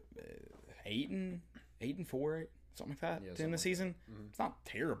 8-4, something like that in the season. Mm-hmm. It's not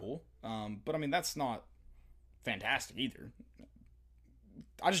terrible, but I mean that's not fantastic either.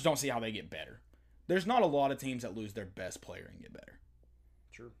 I just don't see how they get better. There's not a lot of teams that lose their best player and get better.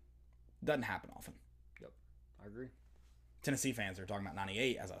 True. Doesn't happen often. Yep, I agree. Tennessee fans are talking about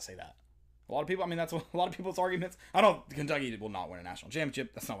 98 as I say that. A lot of people, I mean, that's a lot of people's arguments. Kentucky will not win a national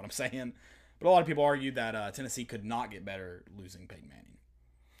championship. That's not what I'm saying. But a lot of people argued that Tennessee could not get better losing Peyton Manning.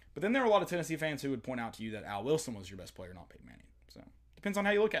 But then there are a lot of Tennessee fans who would point out to you that Al Wilson was your best player, not Peyton Manning. So, depends on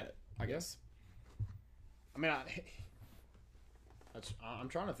how you look at it, I guess. I mean, I'm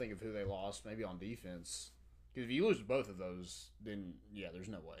trying to think of who they lost, maybe on defense. Because if you lose both of those, then, yeah, there's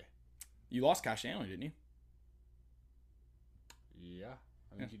no way. You lost Kai Stanley, didn't you? Yeah,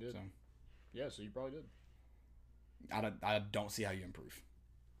 I think you did. So. Yeah, so you probably did. I don't see how you improve.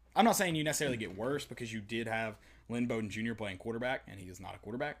 I'm not saying you necessarily get worse because you did have Lynn Bowden Jr. playing quarterback, and he is not a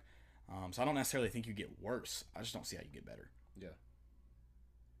quarterback. So I don't necessarily think you get worse. I just don't see how you get better. Yeah.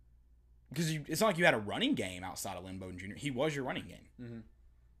 Because it's not like you had a running game outside of Lynn Bowden Jr. He was your running game. Mm-hmm.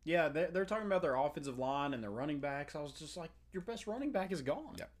 Yeah, they're talking about their offensive line and their running backs. I was just like, your best running back is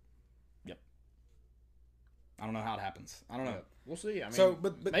gone. Yep. I don't know how it happens. I don't know. Yep. We'll see. I mean,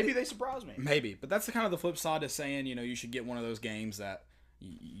 but maybe they surprise me. Maybe, but that's the kind of the flip side of saying, you should get one of those games that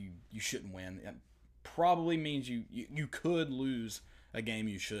you shouldn't win. It probably means you could lose a game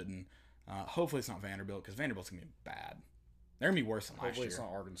you shouldn't. Hopefully it's not Vanderbilt, because Vanderbilt's going to be bad. They're going to be worse than last year. Hopefully it's not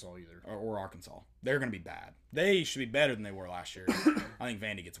Arkansas either. Or Arkansas. They're going to be bad. They should be better than they were last year. I think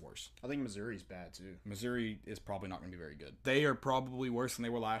Vandy gets worse. I think Missouri's bad too. Missouri is probably not going to be very good. They are probably worse than they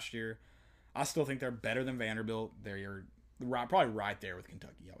were last year. I still think they're better than Vanderbilt. They're probably right there with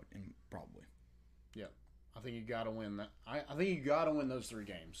Kentucky. Probably. Yeah, I think you got to win that. I think you got to win those 3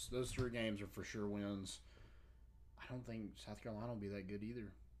 games. Those 3 games are for sure wins. I don't think South Carolina will be that good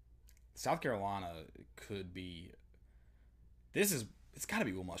either. South Carolina could be. It's got to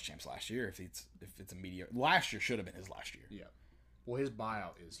be Will Muschamp's last year if it's a mediocre. Last year should have been his last year. Yeah. Well, his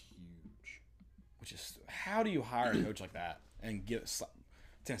buyout is huge. Which is, how do you hire a coach like that and get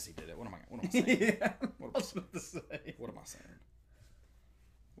Tennessee did it. What am I saying? Yeah, what was about to say? What am I saying?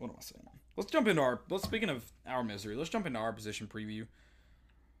 Let's jump into speaking of our misery, let's jump into our position preview.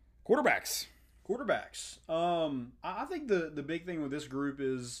 Quarterbacks. I think the big thing with this group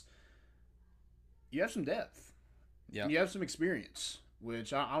is you have some depth. Yeah. You have some experience,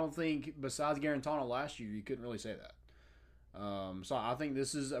 which I don't think, besides Garantano last year, you couldn't really say that. So I think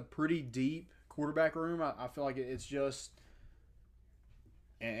this is a pretty deep quarterback room. I feel like it's just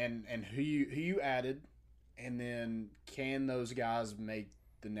and who you added, and then can those guys make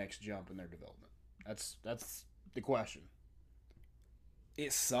the next jump in their development? That's the question.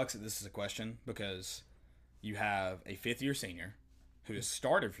 It sucks that this is a question because you have a 5th-year senior who has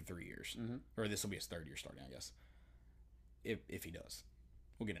started for 3 years, or this will be his 3rd year starting, I guess. If he does,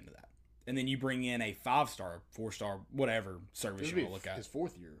 we'll get into that. And then you bring in a 5-star, 4-star, whatever service you want to look at. His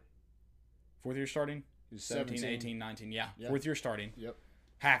 4th year. 4th year starting? He's 17, 17. 18, 19. Yeah, Yep. 4th year starting. Yep.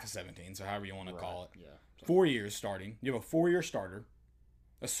 half of 17, so however you want to call it. Yeah. 4 years starting. You have a 4-year starter,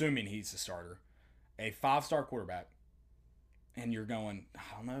 assuming he's the starter, a 5-star quarterback, and you're going,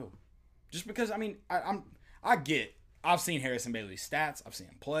 I don't know. Just because, I mean, I've seen Harrison Bailey's stats. I've seen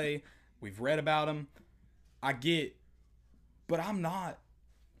him play. We've read about him. I get, but I'm not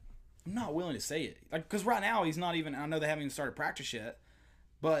willing to say it. Like, because right now he's not even, I know they haven't even started practice yet,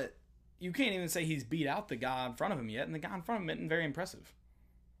 but you can't even say he's beat out the guy in front of him yet, and the guy in front of him isn't very impressive.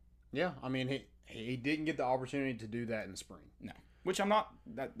 Yeah, I mean, he didn't get the opportunity to do that in the spring. No. Which I'm not,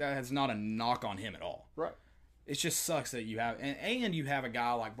 that is not a knock on him at all. Right. It just sucks that you have, and you have a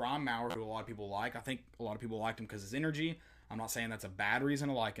guy like Brian Maurer, who a lot of people like. I think a lot of people liked him because of his energy. I'm not saying that's a bad reason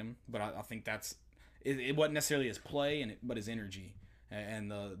to like him, but I think it wasn't necessarily his play, but his energy and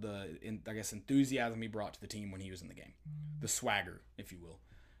the I guess enthusiasm he brought to the team when he was in the game, the swagger, if you will.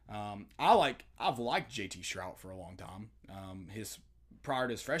 I've liked JT Shrout for a long time. Prior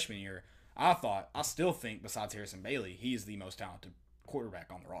to his freshman year, I still think besides Harrison Bailey, he's the most talented quarterback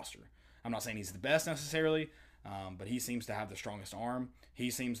on the roster. I'm not saying he's the best necessarily, but he seems to have the strongest arm.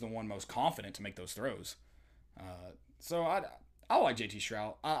 He seems the one most confident to make those throws. So I like JT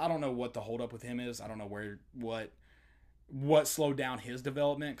Shrout. I don't know what the holdup with him is. I don't know what slowed down his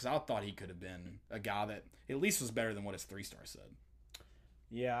development, because I thought he could have been a guy that at least was better than what his 3-star said.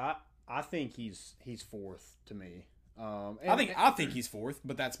 Yeah, I think he's fourth to me. I think he's fourth,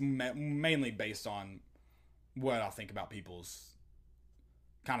 but that's mainly based on what I think about people's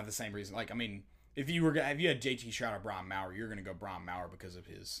kind of the same reason. Like, I mean, if you had JT Shrout or Brian Maurer, you're going to go Brian Maurer because of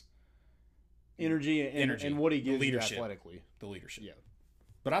his energy and what he gives you athletically. The leadership. Yeah.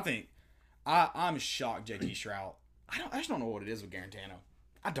 But I think I'm shocked JT Shrout. I just don't know what it is with Garantano.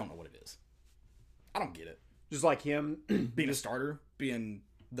 I don't know what it is. I don't get it. Just like him being a starter, being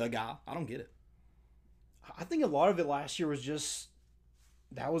the guy. I don't get it. I think a lot of it last year was just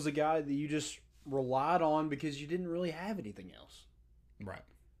that was a guy that you just relied on because you didn't really have anything else. Right.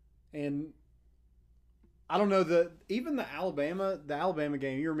 And I don't know, even the Alabama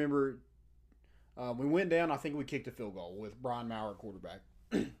game, you remember we went down, I think we kicked a field goal with Brian Maurer quarterback.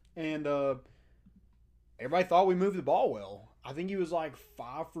 And everybody thought we moved the ball well. I think he was like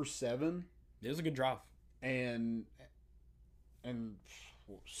 5 for 7. It was a good drive. And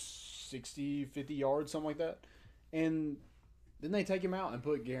 60, 50 yards, something like that. And then they take him out and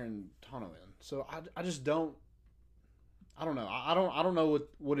put Garantano in. So I just don't know. I don't know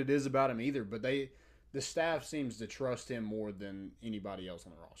what it is about him either, but the staff seems to trust him more than anybody else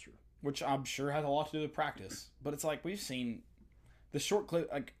on the roster. Which I'm sure has a lot to do with practice. But it's like we've seen the short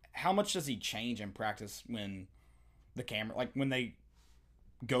clip, like how much does he change in practice when the camera, like when they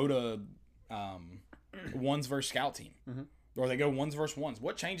go to ones versus scout team, or they go ones versus ones?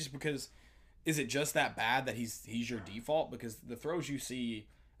 What changes? Because is it just that bad that he's your default? Because the throws you see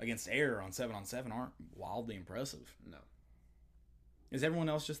against air on 7-on-7 aren't wildly impressive. No. Is everyone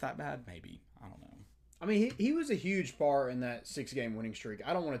else just that bad? Maybe. I don't know. I mean, he was a huge part in that 6-game winning streak.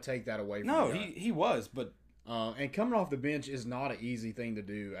 I don't want to take that away from him. No, he was, but and coming off the bench is not an easy thing to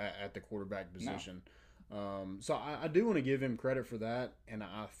do at the quarterback position. No. So I do want to give him credit for that, and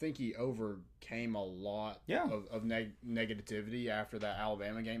I think he overcame a lot of negativity after that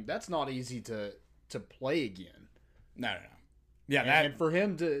Alabama game. That's not easy to play again. No. Yeah, and for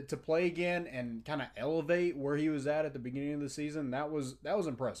him to play again and kind of elevate where he was at the beginning of the season, that was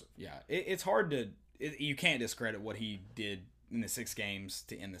impressive. Yeah, it's hard to you can't discredit what he did in the 6 games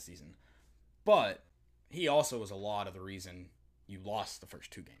to end the season, but he also was a lot of the reason you lost the first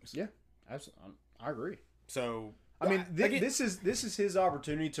 2 games. Yeah, absolutely. I agree. So I mean, this is his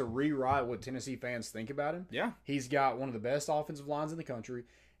opportunity to rewrite what Tennessee fans think about him. Yeah, he's got one of the best offensive lines in the country.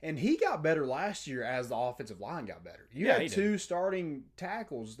 And he got better last year as the offensive line got better. You had 2 starting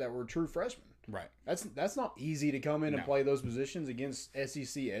tackles that were true freshmen. Right. That's not easy to come in and play those positions against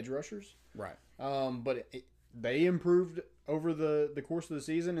SEC edge rushers. Right. But they improved over the course of the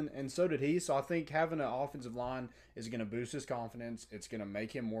season, and so did he. So I think having an offensive line is going to boost his confidence. It's going to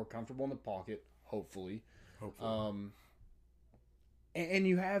make him more comfortable in the pocket, hopefully. And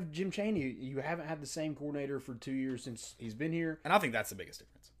you have Jim Chaney. You haven't had the same coordinator for 2 years since he's been here. And I think that's the biggest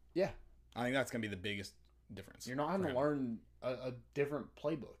difference. Yeah. I think that's going to be the biggest difference. You're not having to learn a different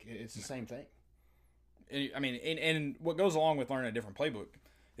playbook. It's the same thing. I mean, and what goes along with learning a different playbook,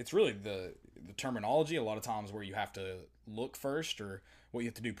 it's really the terminology. A lot of times where you have to look first or what you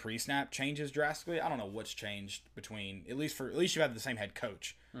have to do pre-snap changes drastically. I don't know what's changed between, at least you've had the same head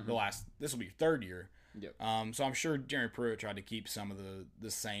coach this will be your 3rd year. Yep. So I'm sure Jeremy Pruitt tried to keep some of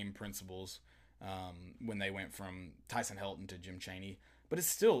the same principles when they went from Tyson Helton to Jim Chaney. But it's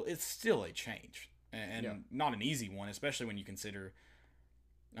still a change, and not an easy one, especially when you consider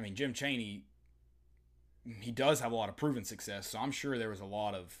I mean, Jim Chaney, he does have a lot of proven success, so I'm sure there was a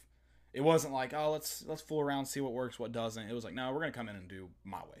lot of. It wasn't like, oh, let's fool around, see what works, what doesn't. It was like, no, we're gonna come in and do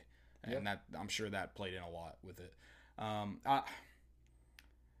my way, and that I'm sure that played in a lot with it. I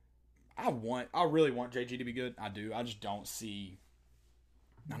really want JG to be good. I do. I just don't see.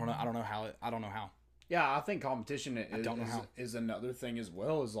 I don't know how. Yeah, I think competition is another thing as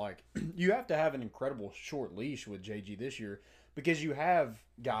well. Is like you have to have an incredible short leash with JG this year because you have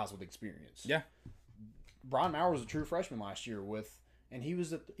guys with experience. Yeah, Brian Maurer was a true freshman last year and he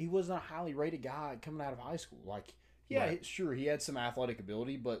wasn't a highly rated guy coming out of high school. Like, yeah, right. Sure, he had some athletic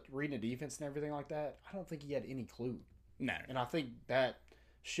ability, but reading a defense and everything like that, I don't think he had any clue. No. And I think that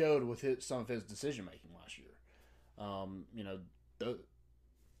showed with some of his decision making last year.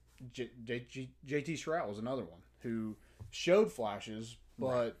 JT Stroud was another one who showed flashes,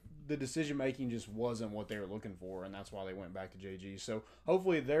 but the decision making just wasn't what they were looking for, and that's why they went back to JG. So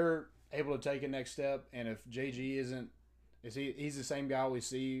hopefully they're able to take a next step. And if JG he's the same guy we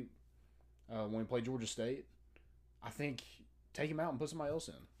see when we play Georgia State, I think take him out and put somebody else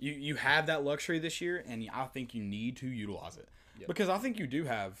in. You have that luxury this year, and I think you need to utilize it. Yep. Because I think you do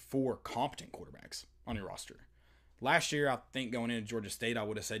have 4 competent quarterbacks on your roster. Last year, I think going into Georgia State, I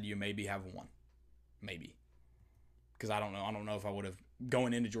would have said you maybe have 1. Maybe. Because I don't know. I don't know if I would have,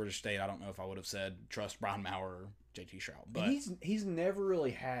 going into Georgia State, I don't know if I would have said trust Brian Maurer or JT Stroud. But he's never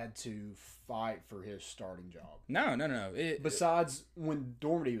really had to fight for his starting job. No. Besides when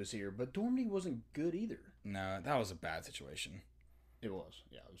Dormady was here. But Dormady wasn't good either. No, that was a bad situation. It was.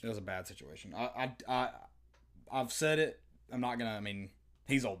 Yeah, it was a bad situation. I've said it. I'm not going to, I mean,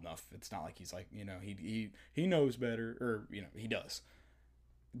 he's old enough. It's not like he's like, he knows better, or, he does.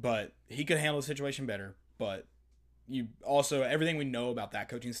 But he could handle the situation better. But you also, everything we know about that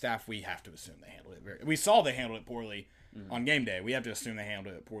coaching staff, we have to assume they handled it we saw they handled it poorly on game day. We have to assume they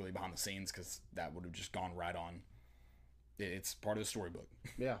handled it poorly behind the scenes because that would have just gone right on. It's part of the storybook.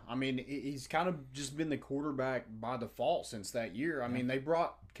 Yeah, I mean, he's kind of just been the quarterback by default since that year. I mean, they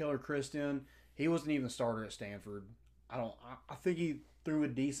brought Keller Chryst in. He wasn't even a starter at Stanford. I think he threw a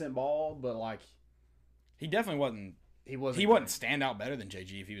decent ball, but like he definitely wasn't. He wouldn't stand out better than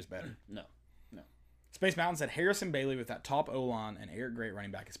JG if he was better. No. Space Mountain said Harrison Bailey with that top O-line and Eric Gray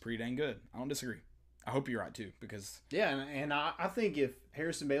running back is pretty dang good. I don't disagree. I hope you're right too, because and I think if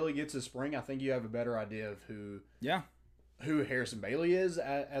Harrison Bailey gets a spring, I think you have a better idea of who Harrison Bailey is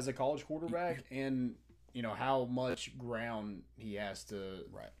as a college quarterback, and how much ground he has to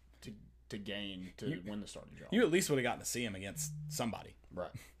gain to win the starting job. You at least would have gotten to see him against somebody.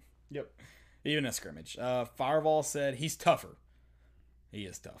 Right. Yep. Even a scrimmage. Fireball said he's tougher. He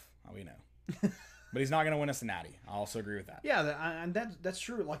is tough. We know. But he's not going to win us a natty. I also agree with that. Yeah, and that's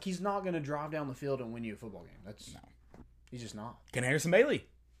true. Like, he's not going to drive down the field and win you a football game. He's just not. Can Harrison Bailey?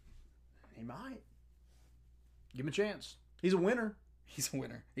 He might. Give him a chance. He's a winner. He's a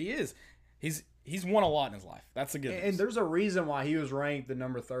winner. He is. He's won a lot in his life. That's a good news. And there's a reason why he was ranked the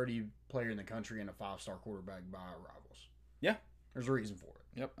number 30 player in the country and a 5-star quarterback by our rivals. Yeah. There's a reason for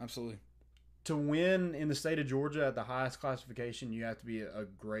it. Yep, absolutely. To win in the state of Georgia at the highest classification, you have to be a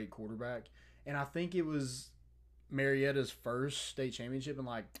great quarterback. And I think it was Marietta's first state championship in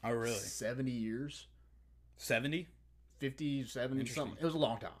 70 years. 70? 50, 70, something. It was a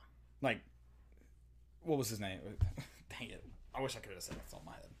long time. Like, what was his name? Dang it. I wish I could have said it off the top of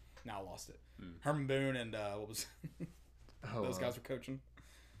my head. Now I lost it. Herman Boone and what was those guys were coaching?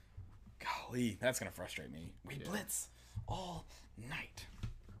 Golly, that's going to frustrate me. We blitz all night.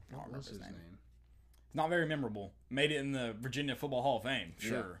 I don't remember his name. Not very memorable. Made it in the Virginia Football Hall of Fame,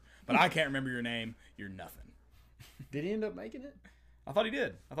 sure. Yeah. But I can't remember your name. You're nothing. Did he end up making it? I thought he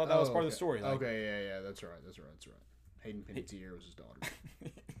did. I thought that was part of the story. Like, okay, yeah, that's right. Hayden Panettiere was his daughter.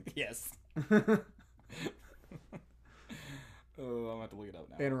 Yes. Oh, I'm going to have to look it up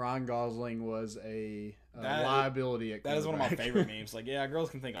now. And Ryan Gosling was a liability at quarterback. That is one of my favorite memes. Like, yeah,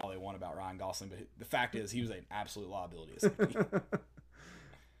 girls can think all they want about Ryan Gosling, but the fact is he was an absolute liability at safety.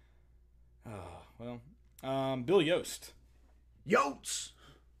 Bill Yost. Yost!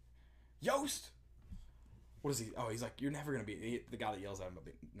 What is he? Oh, he's like, you're never going to be the guy that yells at him about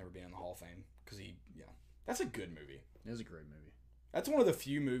never being in the Hall of Fame. Because that's a good movie. It is a great movie. That's one of the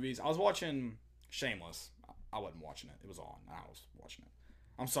few movies. I was watching Shameless. I wasn't watching it. It was on. I was watching it.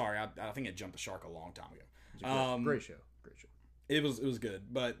 I'm sorry. I think it jumped the shark a long time ago. It was a great show. It was good.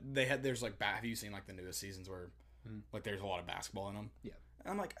 But there's like, have you seen like the newest seasons where like there's a lot of basketball in them? Yeah.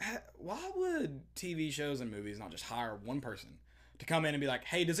 And I'm like, why would TV shows and movies not just hire one person to come in and be like,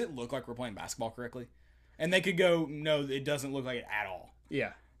 hey, does it look like we're playing basketball correctly? And they could go, no, it doesn't look like it at all.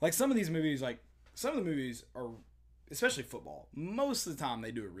 Yeah. Like some of these movies, like some of the movies are especially football, most of the time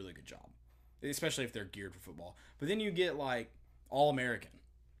they do a really good job, especially if they're geared for football. But then you get like All-American.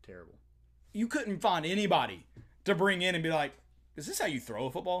 Terrible. You couldn't find anybody to bring in and be like, is this how you throw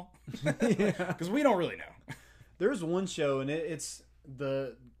a football? Because we don't really know. There's one show, and it's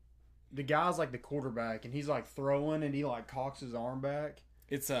the guy's like the quarterback, and he's like throwing, and he like cocks his arm back.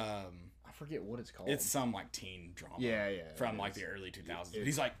 It's I forget what it's called. It's some like teen drama. Yeah. From like the early 2000s. It's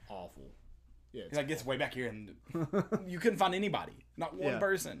He's like awful. Yeah, he's like gets way back here, and you couldn't find anybody, not one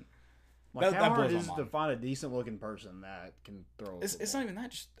person. Like, how hard blows is my it to mind. find a decent looking person that can throw? It's not even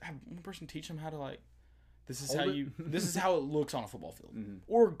that. Just have one person teach them how to like. This is Hold how it. you. This is how it looks on a football field. Mm-hmm.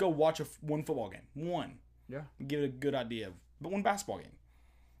 Or go watch one football game. One. Yeah. Get a good idea of, but one basketball game.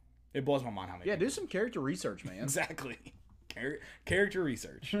 It blows my mind how many. Yeah, do some character research, man. Exactly. Character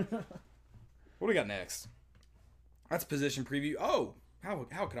research. What do we got next? That's position preview. Oh, how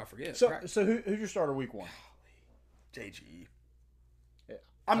could I forget? So who's your starter week 1? JG. Yeah.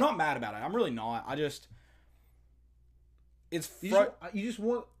 I'm not mad about it. I'm really not. I just. It's You just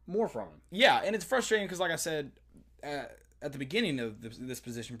want more from him. yeah, and it's frustrating because, like I said at the beginning of this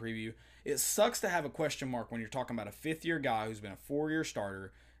position preview, it sucks to have a question mark when you're talking about a 5th-year guy who's been a 4-year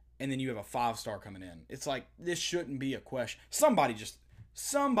starter, and then you have a 5-star coming in. It's like, this shouldn't be a question. Somebody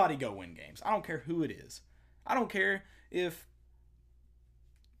go win games. I don't care who it is. I don't care if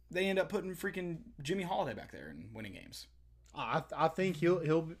they end up putting freaking Jimmy Holiday back there and winning games. I think he'll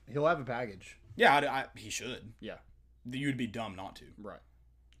have a package. Yeah, he should. Yeah. You'd be dumb not to. Right.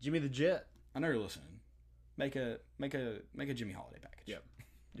 Jimmy the Jet. I know you're listening. Make a Jimmy Holiday package. Yep.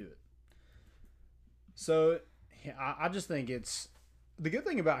 Do it. So I just think it's the good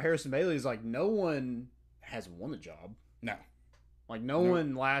thing about Harrison Bailey is like no one has won the job. No. Like no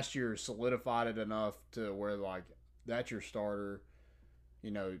one last year solidified it enough to where like that's your starter. You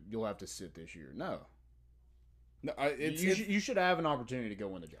know, you'll have to sit this year. No. No, You should have an opportunity to go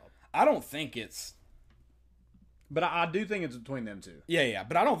win the job. I don't think it's. But I do think it's between them two. Yeah,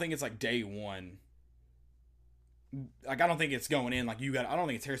 but I don't think it's like day one. Like, I don't think it's going in like I don't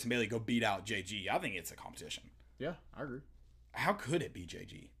think it's Harrison Bailey go beat out JG. I think it's a competition. Yeah, I agree. How could it be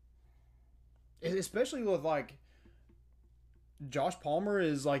JG? Especially with like Josh Palmer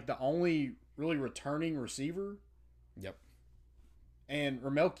is like the only really returning receiver. Yep. And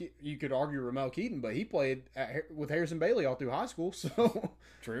you could argue Ramel Keaton, but he played with Harrison Bailey all through high school. So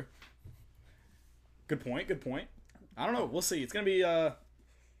True. Good point. I don't know. We'll see. It's gonna be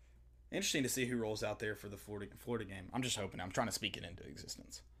interesting to see who rolls out there for the Florida game. I'm just hoping. I'm trying to speak it into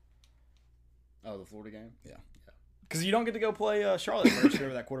existence. Oh, the Florida game? Yeah. Because you don't get to go play Charlotte first,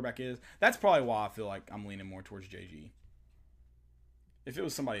 whoever that quarterback is. That's probably why I feel like I'm leaning more towards JG. If it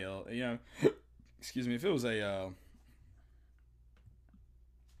was somebody else, excuse me, if it was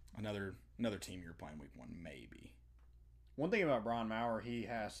another team you're playing week 1, maybe. One thing about Brian Maurer, he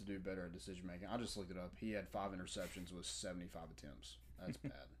has to do better at decision making. I just looked it up. He had 5 interceptions with 75 attempts. That's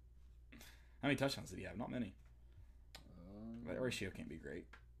bad. How many touchdowns did he have? Not many. That ratio can't be great.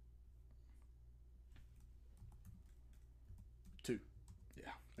 2.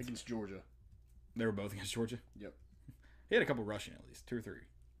 Yeah. Against Georgia. They were both against Georgia? Yep. He had a couple rushing at least. 2 or 3.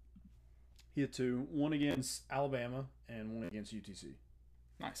 He had 2. One against Alabama and one against UTC.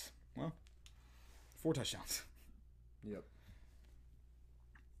 Nice. Well, 4 touchdowns. Yep.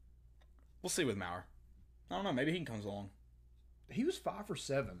 We'll see with Maurer. I don't know. Maybe he comes along. He was 5 for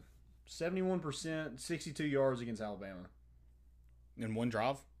 7. 71%, 62 yards against Alabama. In one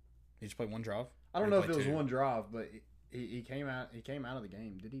drive? He just played one drive? I don't know if it was one drive, but he came out of the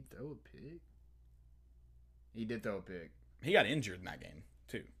game. Did he throw a pick? He did throw a pick. He got injured in that game,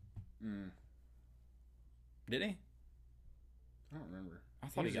 too. Did he? I don't remember. I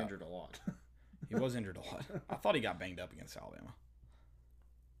thought he was injured a lot. He was injured a lot. I thought he got banged up against Alabama.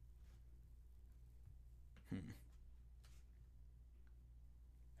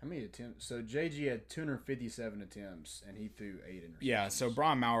 How many attempts? So JG had 257 attempts, and he threw 8 interceptions. Yeah, so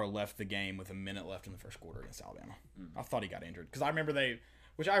Brian Maurer left the game with a minute left in the first quarter against Alabama. I thought he got injured. Because I remember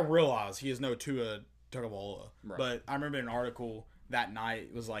which I realize he is no Tua Tagovailoa. Right. But I remember an article that night,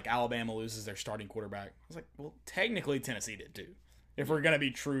 it was like Alabama loses their starting quarterback. I was like, well, technically Tennessee did too. If we're going to be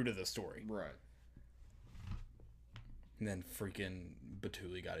true to the story. Right. And then freaking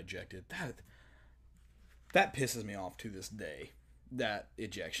Batuli got ejected. That pisses me off to this day. That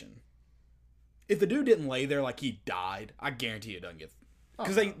ejection. If the dude didn't lay there like he died, I guarantee it doesn't get.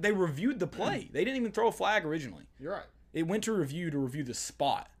 Because they reviewed the play. They didn't even throw a flag originally. You're right. It went to review the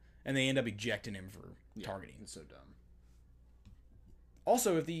spot, and they end up ejecting him for targeting. It's so dumb.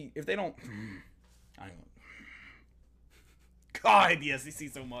 Also, if they don't, I don't know. God, the SEC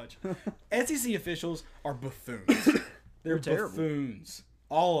so much. SEC officials are buffoons. They're terrible. buffoons.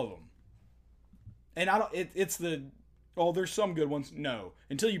 All of them. And I don't. It's the. Oh, there's some good ones. No,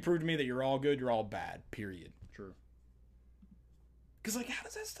 until you prove to me that you're all good, you're all bad. Period. True. Because like, how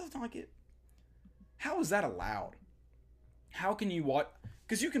does that stuff not get? How is that allowed? How can you watch?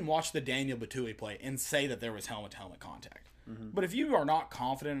 Because you can watch the Daniel Batui play and say that there was helmet-to-helmet contact. Mm-hmm. But if you are not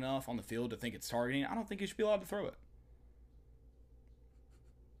confident enough on the field to think it's targeting, I don't think you should be allowed to throw it.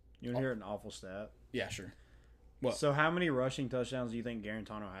 You want to hear an awful stat? Yeah, sure. What? So how many rushing touchdowns do you think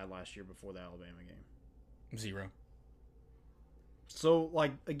Garantano had last year before the Alabama game? 0. So,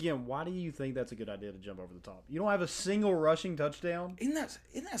 like, again, why do you think that's a good idea to jump over the top? You don't have a single rushing touchdown? Isn't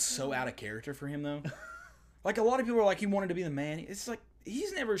that so out of character for him, though? Like, a lot of people are like, he wanted to be the man. It's like,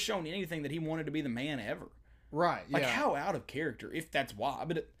 he's never shown anything that he wanted to be the man ever. Right, yeah. Like, how out of character, if that's why.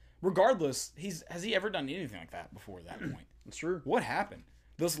 But regardless, has he ever done anything like that before that point? It's true. What happened?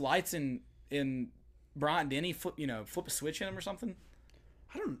 Those lights in Bryant Denny flip a switch in him or something?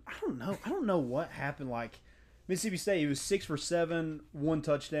 I don't know. I don't know what happened. Like, Mississippi State, he was 6 for 7, 1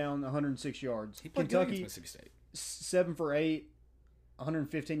 touchdown, 106 yards. He played Kentucky, good against Mississippi State. 7 for 8,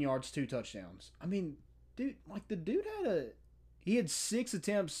 115 yards, 2 touchdowns. I mean, dude, like the dude he had 6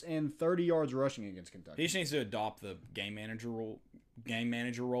 attempts and 30 yards rushing against Kentucky. He just needs to adopt the game manager role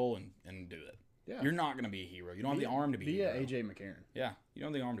and do it. Yeah. You're not going to be a hero. You don't have the arm to be a hero. AJ McCarron. Yeah, you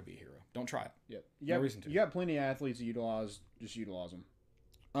don't have the arm to be a hero. Don't try it. Yep. No reason to. You got plenty of athletes to utilize. Just utilize them.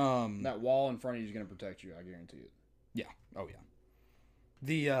 That wall in front of you is going to protect you. I guarantee it. Yeah. Oh yeah.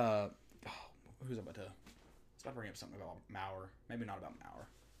 The who's about to? It's about to bring up something about Maurer. Maybe not about Maurer.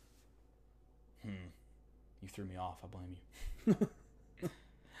 You threw me off. I blame you.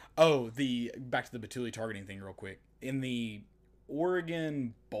 Oh, back to the Batuli targeting thing real quick. In the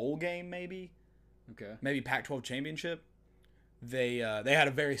Oregon bowl game, maybe Pac-12 championship, they had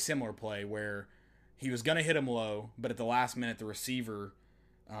a very similar play where he was gonna hit him low, but at the last minute the receiver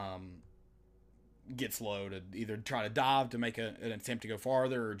gets low to either try to dive to make an attempt to go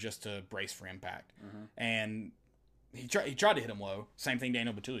farther or just to brace for impact. Mm-hmm. And he tried to hit him low. Same thing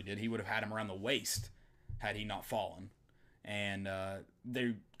Daniel Batuli did. He would have had him around the waist had he not fallen. And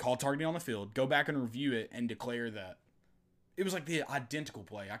they called targeting on the field, go back and review it, and declare that it was like the identical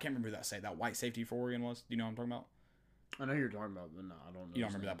play. I can't remember who that white safety for Oregon was. Do you know what I'm talking about? I know who you're talking about, but no, I don't know. You don't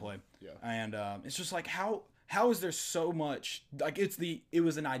remember that play? Yeah. And it's just like, how is there so much, like, it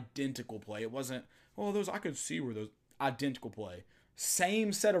was an identical play. It wasn't, I could see where those identical play.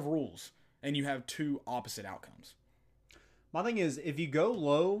 Same set of rules, and you have two opposite outcomes. My thing is, if you go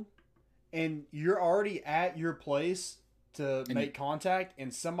low and you're already at your place to make contact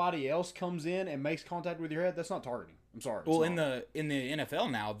and somebody else comes in and makes contact with your head, that's not targeting. I'm sorry. Well, in the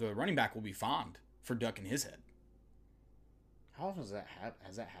NFL now, the running back will be fined for ducking his head. How often does that happen?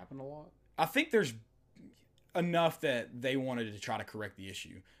 Has that happened a lot? I think there's enough that they wanted to try to correct the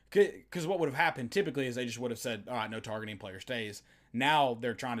issue. Because what would have happened typically is they just would have said, all right, no targeting, player stays. Now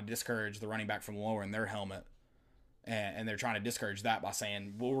they're trying to discourage the running back from lowering their helmet. And they're trying to discourage that by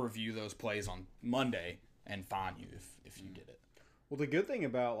saying, we'll review those plays on Monday and fine you if you did it. Well, the good thing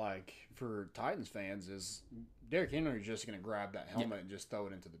about, like, for Titans fans is Derrick Henry is just going to grab that helmet and just throw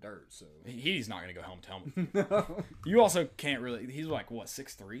it into the dirt. So he's not going to go helmet to helmet. You also can't really. He's like, what,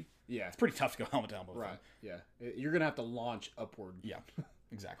 6'3"? Yeah. It's pretty tough to go helmet to helmet. Right. Yeah. You're going to have to launch upward. Yeah,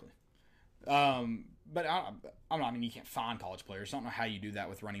 exactly. But I mean, you can't find college players. I don't know how you do that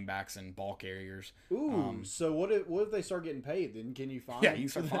with running backs and ball carriers. Ooh, so what if they start getting paid? Then can you find? Yeah, you can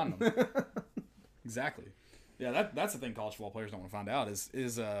start finding them. Exactly. Yeah, that's the thing college football players don't want to find out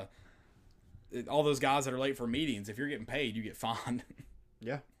is all those guys that are late for meetings. If you're getting paid, you get fined.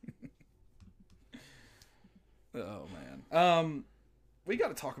 Yeah. Oh man. We got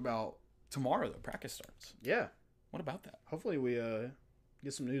to talk about tomorrow though. Practice starts. Yeah. What about that? Hopefully we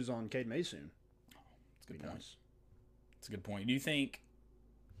get some news on Cade May soon. That's a good point. Nice. That's a good point. Do you think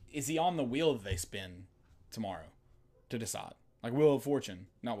is he on the wheel that they spin tomorrow to decide? Like Wheel of Fortune.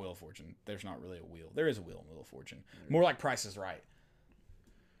 Not Wheel of Fortune. There's not really a wheel. There is a wheel in Wheel of Fortune. More like Price is Right.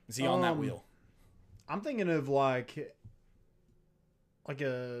 Is he on that wheel? I'm thinking of like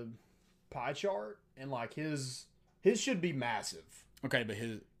a pie chart, and like his should be massive. Okay, but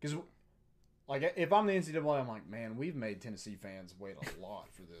because like if I'm the NCAA, I'm like, man, we've made Tennessee fans wait a lot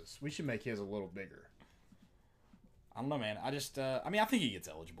for this. We should make his a little bigger. I don't know, man. I just I think he gets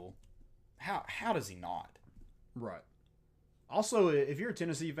eligible. How does he not? Right. Also, if you're a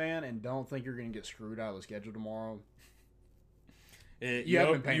Tennessee fan and don't think you're going to get screwed out of the schedule tomorrow, you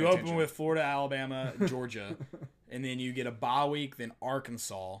open with Florida, Alabama, Georgia, and then you get a bye week, then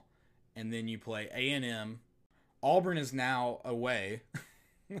Arkansas, and then you play A&M, Auburn is now away.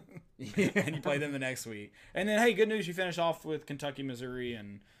 And you play them the next week. And then, hey, good news, you finish off with Kentucky, Missouri,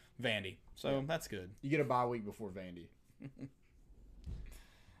 and Vandy. So that's good. You get a bye week before Vandy.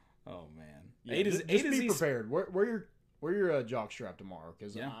 Oh, man. Yeah, just be prepared. Wear your jock strap tomorrow,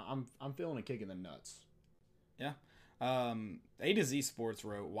 because I'm feeling a kick in the nuts. Yeah. A to Z Sports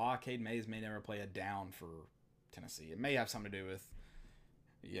wrote, why Cade Mays may never play a down for Tennessee. It may have something to do with,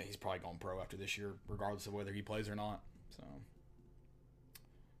 he's probably going pro after this year, regardless of whether he plays or not. So,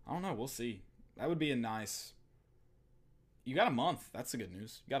 I don't know. We'll see. That would be a nice... You got a month. That's the good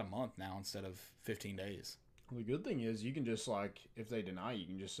news. You got a month now instead of 15 days. Well, the good thing is you can just, if they deny you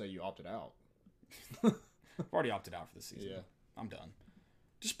can just say you opted out. I've already opted out for the season. Yeah. I'm done.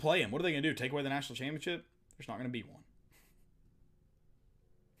 Just play him. What are they going to do? Take away the national championship? There's not going to be one.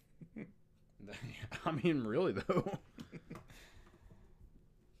 I mean, really, though.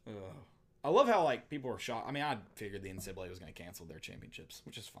 I love how, people are shocked. I mean, I figured the NCAA was going to cancel their championships,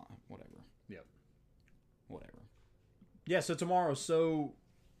 which is fine. Whatever. Yep. Whatever. Yeah, so tomorrow. So,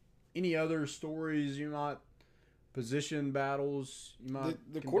 any other stories you might... Position battles you might...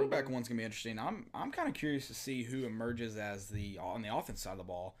 The quarterback one's going to be interesting. I'm kind of curious to see who emerges as on the offense side of the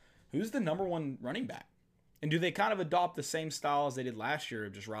ball. Who's the number one running back? And do they kind of adopt the same style as they did last year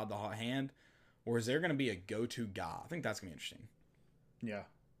of just ride the hot hand? Or is there going to be a go-to guy? I think that's going to be interesting. Yeah.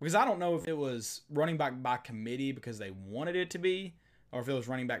 Because I don't know if it was running back by committee because they wanted it to be, or if it was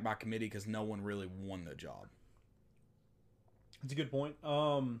running back by committee because no one really won the job. That's a good point.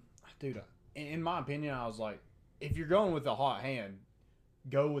 Dude, in my opinion, I was like, if you're going with the hot hand,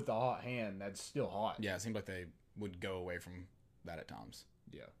 go with the hot hand. That's still hot. Yeah, it seemed like they would go away from that at times.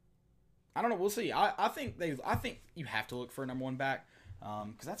 Yeah. I don't know. We'll see. I think you have to look for a number one back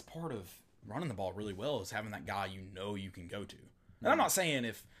because that's part of running the ball really well is having that guy you can go to. And I'm not saying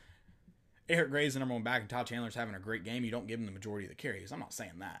if Eric Gray's the number one back and Todd Chandler's having a great game, you don't give him the majority of the carries. I'm not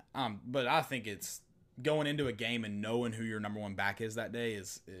saying that. But I think it's going into a game and knowing who your number one back is that day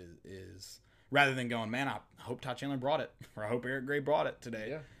is rather than going, man, I hope Todd Chandler brought it, or I hope Eric Gray brought it today.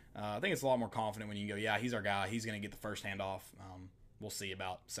 Yeah. I think it's a lot more confident when you can go, yeah, he's our guy. He's going to get the first handoff. We'll see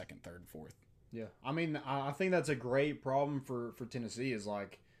about second, third, fourth. Yeah. I mean, I think that's a great problem for Tennessee is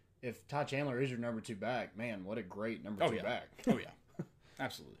if Todd Chandler is your number two back, man, what a great number two back. Oh, yeah.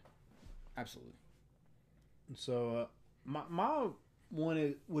 Absolutely. Absolutely. So, my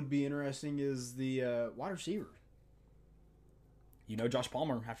one would be interesting is the wide receiver. Josh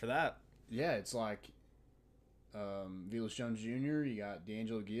Palmer after that. Yeah, it's Velus Jones Jr., you got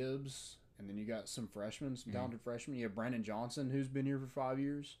D'Angelo Gibbs, and then you got some freshmen, some talented freshmen. You have Brandon Johnson, who's been here for 5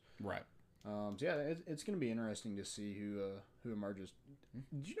 years. Right. So, yeah, it's going to be interesting to see who emerges.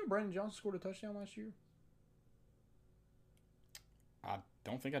 Did you know Brandon Johnson scored a touchdown last year? I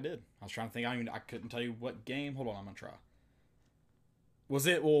don't think I did. I was trying to think. I couldn't tell you what game. Hold on, I'm going to try. Was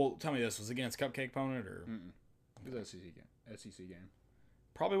it, tell me this, was it against Cupcake Opponent or? It was SEC game.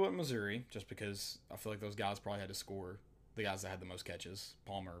 Probably wasn't Missouri, just because I feel like those guys probably had to score. The guys that had the most catches,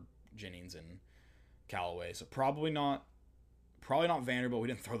 Palmer, Jennings, and Callaway. So probably not Vanderbilt. We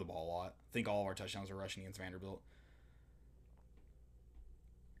didn't throw the ball a lot. I think all of our touchdowns were rushing against Vanderbilt.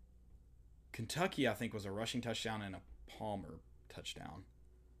 Kentucky, I think, was a rushing touchdown and a Palmer touchdown.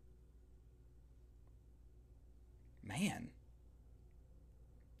 Man.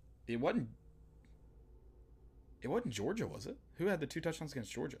 It wasn't Georgia, was it? Who had the 2 touchdowns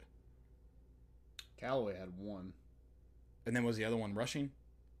against Georgia? Callaway had 1. And then was the other one rushing?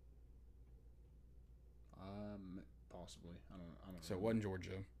 Possibly. I don't know. So it wasn't Georgia.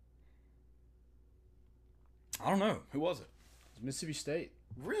 I don't know. Who was it? It was Mississippi State.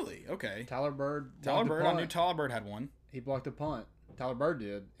 Really? Okay. Tyler Bird. I knew Tyler Bird had 1. He blocked a punt. Tyler Bird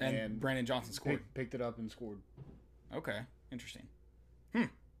did. And Brandon Johnson scored. Picked it up and scored. Okay. Interesting. I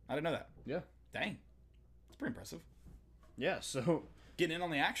didn't know that. Yeah. Dang. It's pretty impressive. Yeah, so getting in on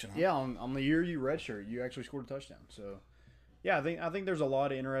the action, huh? Yeah, on the year you redshirt, you actually scored a touchdown. So yeah, I think there's a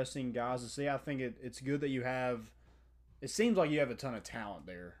lot of interesting guys to see. I think it's good that you have. It seems like you have a ton of talent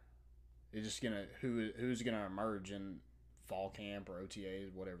there. It's just who's gonna emerge in fall camp or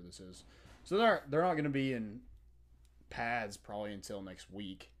OTAs, whatever this is. So they're not gonna be in pads probably until next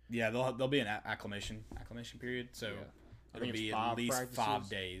week. Yeah, they'll be an acclimation period. So it'll be at least practices. 5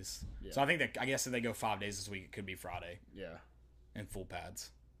 days. Yeah. So I guess if they go 5 days this week, it could be Friday. Yeah. In full pads.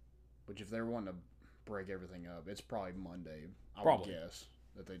 Which if they're wanting to break everything up, it's probably Monday. I would guess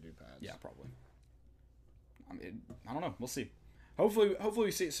that they do pads. Yeah, probably. I don't know. We'll see. Hopefully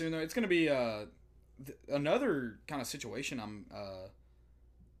we see it soon though. It's going to be another kind of situation I'm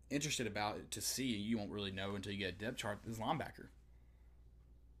interested about to see. You won't really know until you get a depth chart. Is linebacker.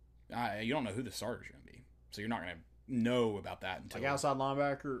 You don't know who the starters are going to be. So you're not going to know about that until like outside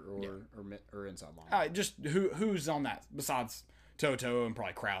linebacker or inside linebacker. Just who's on that besides Toto and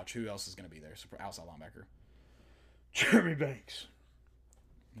probably Crouch. Who else is going to be there? So outside linebacker. Jeremy Banks.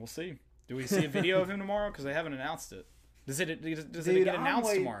 We'll see. Do we see a video of him tomorrow? Because they haven't announced it. Does it get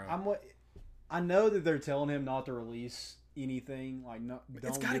announced tomorrow? I know that they're telling him not to release anything. Like, no,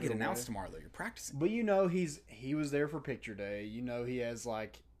 it's got to get announced tomorrow, though. You're practicing. But you know, he was there for picture day. You know, he has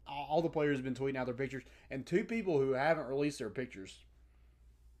like all the players have been tweeting out their pictures, and two people who haven't released their pictures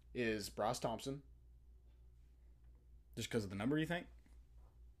is Bryce Thompson. Just because of the number, you think?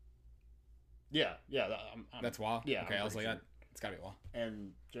 Yeah. That's why. Yeah. Okay, I was like, sure. It's got to be why.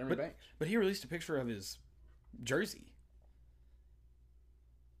 And Jeremy Banks. But he released a picture of his jersey.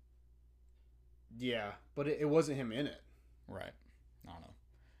 Yeah, but it wasn't him in it. Right. I don't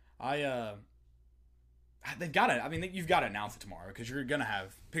know. They've got to. I mean, you've got to announce it tomorrow because you're gonna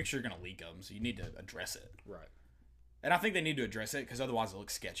have picture. You're gonna leak them, so you need to address it. Right. And I think they need to address it because otherwise it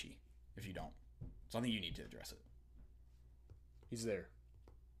looks sketchy if you don't. So I think you need to address it. He's there,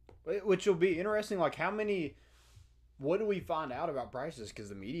 which will be interesting. Like, how many? What do we find out about prices? Because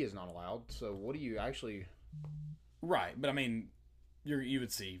the media is not allowed. So what do you actually? Right, but I mean, you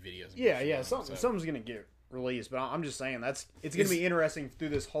would see videos. Yeah. Something's gonna get released, but I'm just saying it's gonna be interesting through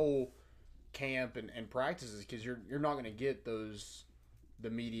this whole camp and practices because you're not gonna get the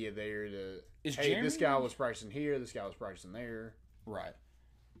media there to this guy was pricing here, this guy was pricing there. Right.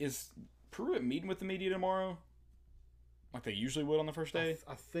 Is Pruitt meeting with the media tomorrow? Like they usually would on the first day?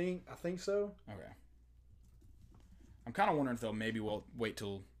 I think so. Okay. I'm kind of wondering if they'll maybe wait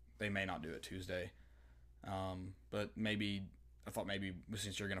till they may not do it Tuesday. But maybe I thought maybe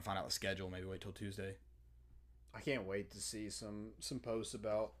since you're going to find out the schedule, maybe wait till Tuesday. I can't wait to see some posts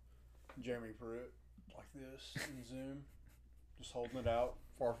about Jeremy Pruitt like this in Zoom, just holding it out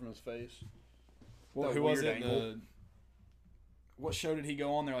far from his face. Well, who was it? What show did he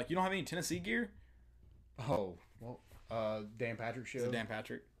go on there? Like, you don't have any Tennessee gear? Oh, well, Dan Patrick show. Is it Dan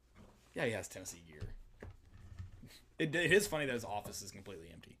Patrick? Yeah, he has Tennessee gear. It is funny that his office is completely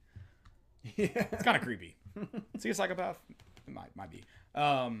empty. Yeah, it's kind of creepy. Is he a psychopath? It might be.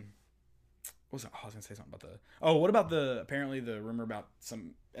 What was it? I was gonna say something about what about apparently the rumor about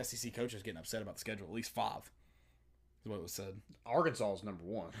some SEC coaches getting upset about the schedule? At least 5 is what was said. Arkansas is number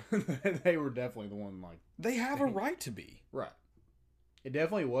 1. They were definitely the one they have a right to be. Right. It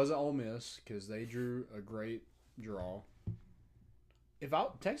definitely wasn't Ole Miss because they drew a great draw.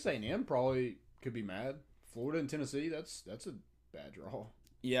 Texas A&M probably could be mad. Florida and Tennessee, that's a bad draw.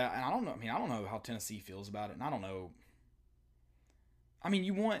 Yeah, and I don't know. I mean, I don't know how Tennessee feels about it, and I don't know. I mean,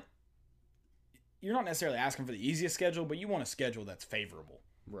 you're not necessarily asking for the easiest schedule, but you want a schedule that's favorable.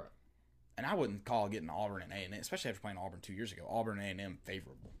 Right. And I wouldn't call getting Auburn and A&M, especially after playing Auburn 2 years ago, Auburn and A&M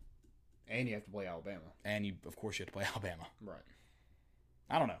favorable. And you have to play Alabama. And of course, you have to play Alabama. Right.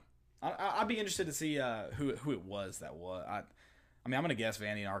 I don't know. I'd be interested to see who it was that was. I mean, I'm gonna guess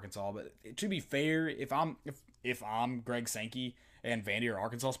Vandy and Arkansas, but to be fair, if I'm Greg Sankey and Vandy or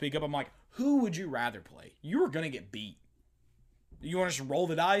Arkansas speak up, I'm like, who would you rather play? You are gonna get beat. You want to just roll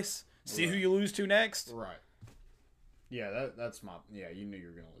the dice, see who you lose to next? Right. Yeah, that's my. Yeah, you knew you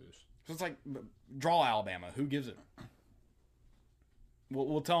were gonna lose. So it's like draw Alabama. Who gives it?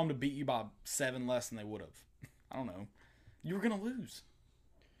 We'll tell them to beat you by 7 less than they would have. I don't know. You were gonna lose.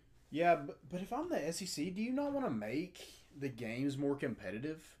 Yeah, but if I'm the SEC, do you not want to make the games more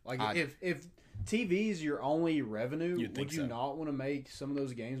competitive? Like, if TV is your only revenue, would you not want to make some of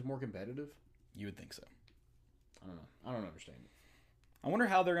those games more competitive? You would think so. I don't know. I don't understand it. I wonder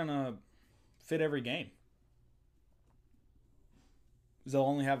how they're going to fit every game. They'll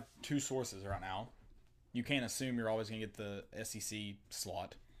only have 2 sources right now. You can't assume you're always going to get the SEC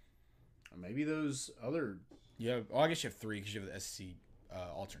slot. Or maybe those other... Yeah, well, I guess you have 3 because you have the SEC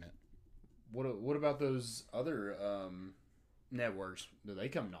alternate. What about those other networks? Do they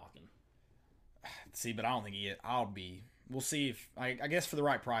come knocking? See, but I don't think we'll see if I guess for the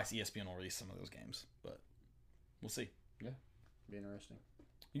right price, ESPN will release some of those games, but we'll see. Yeah, be interesting.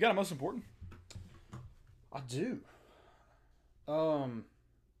 You got a most important? I do.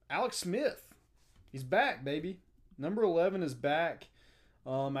 Alex Smith, he's back, baby. Number 11 is back.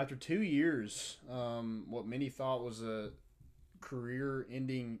 After 2 years, what many thought was a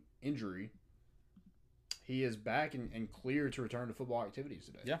career-ending injury. He is back and clear to return to football activities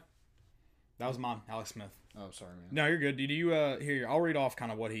today. Yeah. That was mine, Alex Smith. Oh, sorry, man. No, you're good. Did you here? I'll read off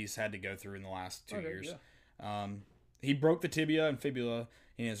kind of what he's had to go through in the last 2 years. Yeah. He broke the tibia and fibula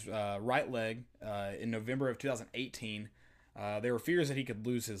in his right leg in November of 2018. There were fears that he could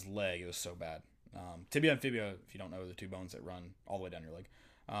lose his leg. It was so bad. Tibia and fibula, if you don't know, are the 2 bones that run all the way down your leg.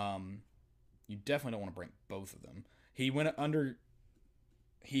 You definitely don't want to break both of them. He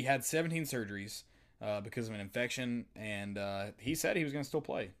had 17 surgeries because of an infection, and he said he was going to still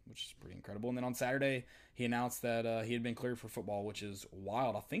play, which is pretty incredible. And then on Saturday, he announced that he had been cleared for football, which is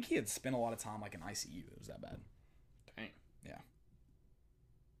wild. I think he had spent a lot of time like in ICU. It was that bad. Dang. Yeah.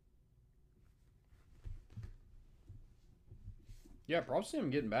 Yeah, props to him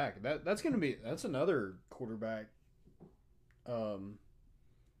getting back. That's another quarterback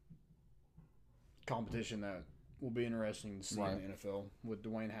competition that will be interesting to see in the NFL with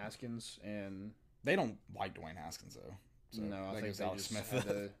Dwayne Haskins, and they don't like Dwayne Haskins though. So no, I think they just Smith had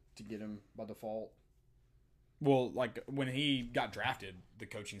to get him by default. Well, like when he got drafted, the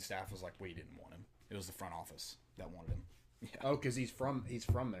coaching staff was like, "We didn't want him. It was the front office that wanted him." Yeah. Oh, because he's from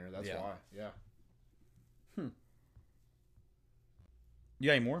there. That's why. Yeah. You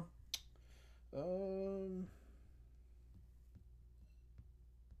got any more?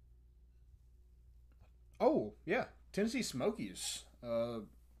 Oh yeah, Tennessee Smokies.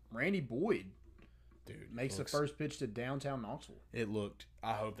 Randy Boyd, dude, makes the first pitch to downtown Knoxville. It looked.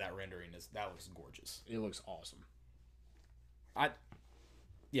 I hope that rendering looks gorgeous. It looks awesome. I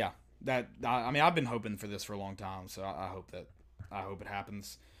mean, I've been hoping for this for a long time, so I hope it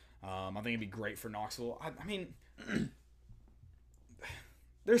happens. I think it'd be great for Knoxville. I mean,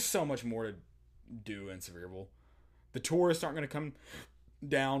 there's so much more to do in Sevierville. The tourists aren't going to come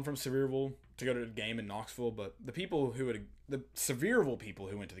down from Sevierville to go to the game in Knoxville, but the Sevierville people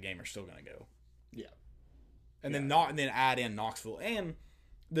who went to the game are still going to go. Yeah. And then add in Knoxville, and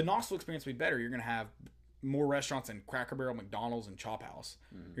the Knoxville experience will be better. You're going to have more restaurants than Cracker Barrel, McDonald's, and Chop House.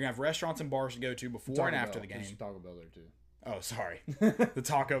 Mm-hmm. You're going to have restaurants and bars to go to before and after the game. There's Taco Bell there too. Oh, sorry. The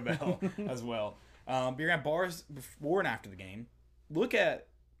Taco Bell as well. You're going to have bars before and after the game. Look at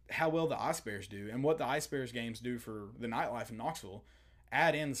how well the Ice Bears do and what the Ice Bears games do for the nightlife in Knoxville.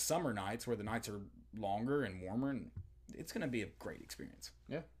 Add in summer nights where the nights are longer and warmer, and it's going to be a great experience.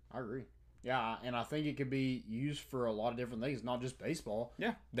 Yeah, I agree. Yeah, and I think it could be used for a lot of different things, not just baseball.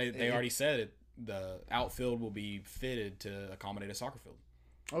 Yeah, they already said it. The outfield will be fitted to accommodate a soccer field.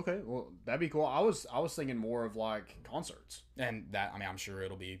 Okay, well that'd be cool. I was thinking more of like concerts, and that I'm sure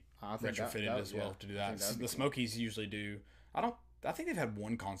it'll be retrofitted as well to do that. The Smokies usually do. I think they've had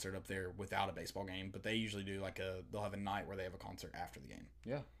one concert up there without a baseball game, but they usually do they'll have a night where they have a concert after the game.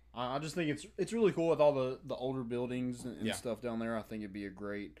 Yeah, I just think it's really cool with all the older buildings and stuff down there. I think it'd be a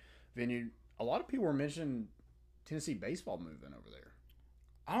great venue. A lot of people were mentioning Tennessee baseball moving over there.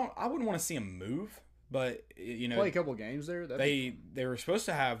 I wouldn't want to see them move, but play a couple games there. They were supposed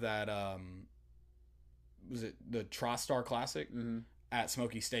to have that. Was it the TriStar Classic at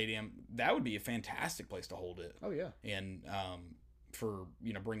Smoky Stadium? That would be a fantastic place to hold it. Oh yeah, and for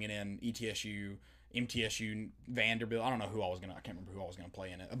bringing in ETSU, MTSU, Vanderbilt. I don't know who I can't remember who I was gonna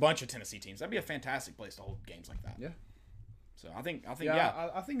play in it. A bunch of Tennessee teams. That'd be a fantastic place to hold games like that. Yeah. So I think I think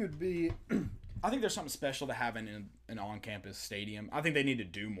it would be. I think there's something special to having an on-campus stadium. I think they need to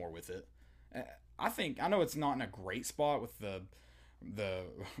do more with it. I know it's not in a great spot with the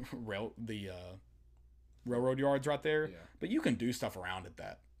railroad yards right there, but you can do stuff around it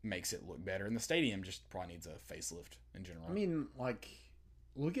that makes it look better. And the stadium just probably needs a facelift in general. I mean, like,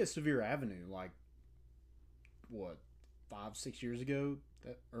 look at Sevier Avenue. Like, what, 5-6 years ago?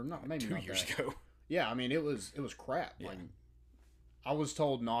 Or not? Maybe 2 not years that. ago. Yeah, I mean, it was crap. Yeah. Like, I was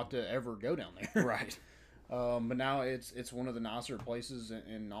told not to ever go down there. Right. But now it's one of the nicer places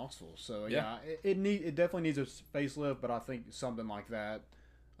in Knoxville. So yeah, it definitely needs a facelift. But I think something like that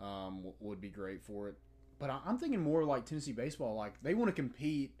would be great for it. But I'm thinking more like Tennessee baseball. Like they want to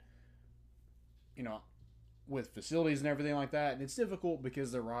compete, with facilities and everything like that, and it's difficult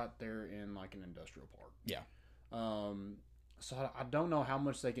because they're right there in like an industrial park. Yeah. So I don't know how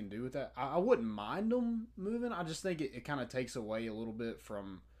much they can do with that. I wouldn't mind them moving. I just think it kind of takes away a little bit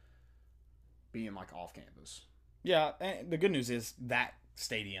from being like off campus. Yeah, and the good news is that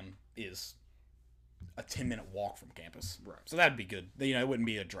stadium is a 10-minute walk from campus. Right. So that'd be good. It wouldn't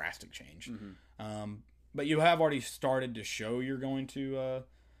be a drastic change. Mm-hmm. But you have already started to show you're going to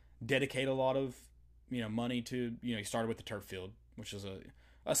dedicate a lot of money to, you started with the turf field, which is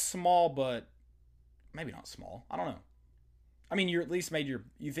a small, but maybe not small. I don't know. I mean, you at least made your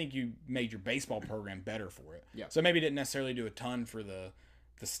baseball program better for it. Yeah. So maybe you didn't necessarily do a ton for the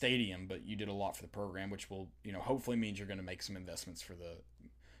stadium, but you did a lot for the program, which will, hopefully means you're going to make some investments for the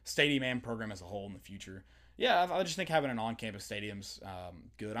stadium and program as a whole in the future. Yeah, I just think having an on-campus stadium's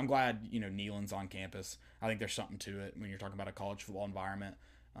good. I'm glad, Neyland's on campus. I think there's something to it when you're talking about a college football environment,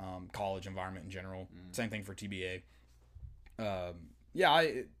 college environment in general. Same thing for TBA. I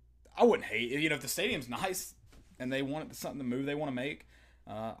wouldn't hate, if the stadium's nice and they want something to move they want to make,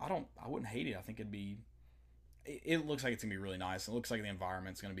 I wouldn't hate it. I think it'd be. It looks like it's gonna be really nice. It looks like the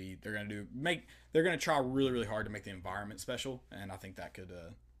environment's gonna be. They're gonna try really really hard to make the environment special, and I think that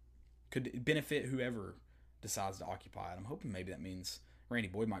could benefit whoever decides to occupy it. I'm hoping maybe that means Randy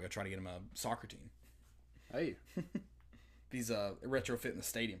Boyd might go try to get him a soccer team. Hey, he's retrofitting the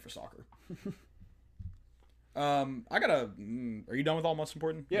stadium for soccer. Are you done with all most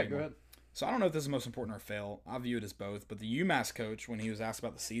important? Yeah, go ahead. So I don't know if this is most important or fail. I view it as both. But the UMass coach, when he was asked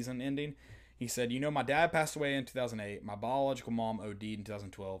about the season ending, he said, my dad passed away in 2008. My biological mom OD'd in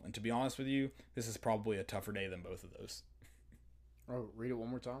 2012. And to be honest with you, this is probably a tougher day than both of those. Oh, read it one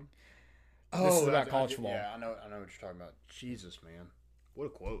more time. This is about college football. Yeah, I know what you're talking about. Jesus, man. What a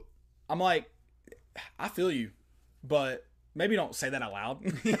quote. I'm like, I feel you, but maybe don't say that out loud.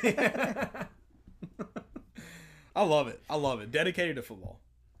 I love it. Dedicated to football.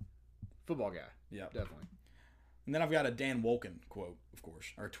 Football guy. Yeah. Definitely. And then I've got a Dan Wolken quote, of course,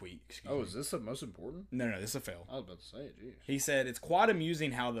 or tweet. Excuse me. Is this the most important? No, this is a fail. I was about to say, geez. He said, it's quite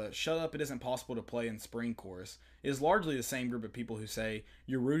amusing how the shut up it isn't possible to play in spring chorus is largely the same group of people who say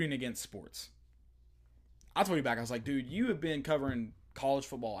you're rooting against sports. I told you back, I was like, dude, you have been covering college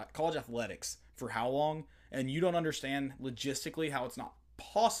football, college athletics for how long? And you don't understand logistically how it's not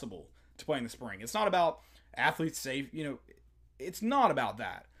possible to play in the spring. It's not about athletes safe, it's not about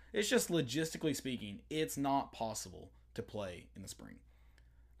that. It's just logistically speaking, it's not possible to play in the spring.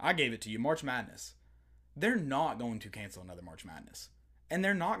 I gave it to you, March Madness. They're not going to cancel another March Madness. And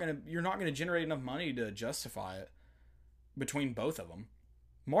you're not going to generate enough money to justify it between both of them.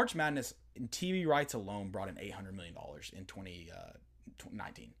 March Madness in TV rights alone brought in $800 million in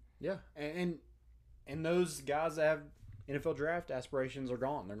 2019. Yeah. And those guys that have NFL draft aspirations are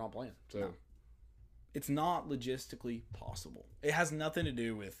gone. They're not playing. So no. It's not logistically possible. It has nothing to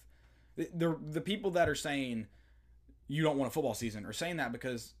do with the people that are saying you don't want a football season are saying that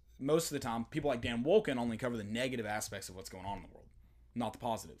because most of the time people like Dan Wolken only cover the negative aspects of what's going on in the world, not the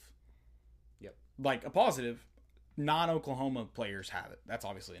positive. Yep. Like a positive, non-Oklahoma players have it. That's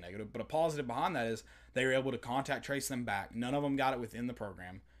obviously a negative. But a positive behind that is they were able to contact trace them back. None of them got it within the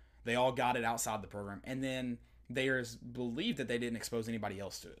program. They all got it outside the program. And then there's belief that they didn't expose anybody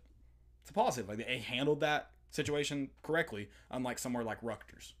else to it. It's a positive. Like they handled that situation correctly, unlike somewhere like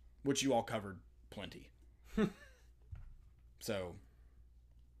Rutgers, which you all covered plenty. So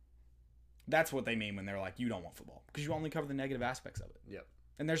that's what they mean when they're like, you don't want football because you only cover the negative aspects of it. Yep.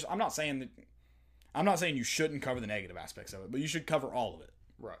 And I'm not saying you shouldn't cover the negative aspects of it, but you should cover all of it.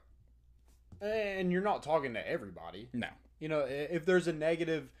 Right. And you're not talking to everybody. No. If there's a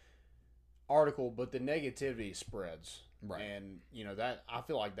negative article, but the negativity spreads. Right. And, that I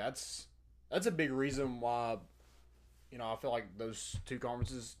feel like that's a big reason why, I feel like those two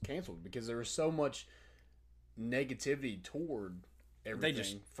conferences canceled because there was so much negativity toward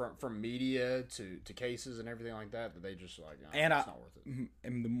everything from media to cases and everything like that they just like, it's not worth it.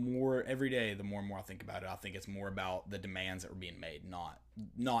 And the more every day, the more and more I think about it, I think it's more about the demands that were being made, not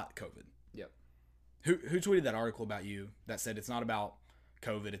COVID. Yep. Who tweeted that article about you that said it's not about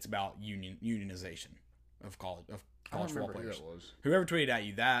COVID, it's about unionization of college football players? Who that was. Whoever tweeted at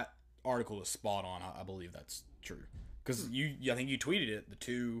you, that article is spot on. I believe that's true because I think you tweeted it. The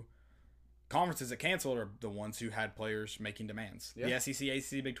two conferences that canceled are the ones who had players making demands. Yeah. The SEC,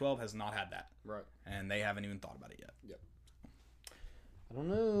 ACC, Big 12 has not had that. Right. And they haven't even thought about it yet. Yep. I don't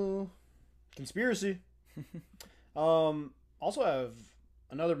know. Conspiracy. Also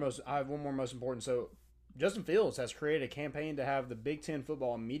I have one more most important. So Justin Fields has created a campaign to have the Big Ten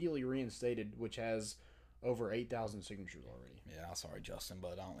football immediately reinstated, which has over 8,000 signatures already. Yeah, sorry, Justin,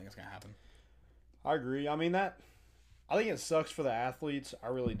 but I don't think it's going to happen. I agree. I mean, I think it sucks for the athletes. I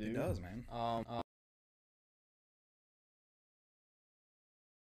really do. It does, man.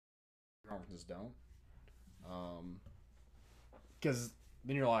 Conferences don't. Because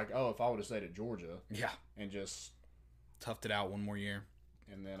then you're like, oh, if I would have stayed at Georgia. Yeah. And just toughed it out one more year.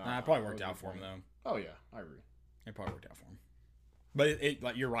 And then it probably worked out for him, though. Oh, yeah. I agree. It probably worked out for him. But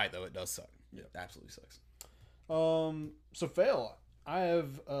like you're right, though. It does suck. Yeah, it absolutely sucks. So, fail. I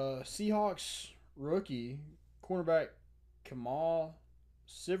have Seahawks rookie cornerback Kamal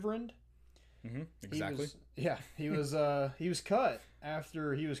Sivrand. Mm-hmm. Exactly. He was cut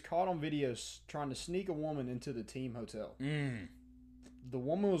after he was caught on video trying to sneak a woman into the team hotel. The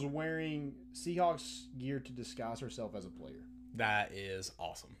woman was wearing Seahawks gear to disguise herself as a player. That is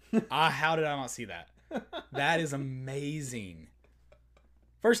awesome. How did I not see that? That is amazing.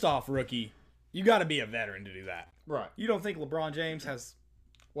 First off, rookie, you got to be a veteran to do that. Right. You don't think LeBron James has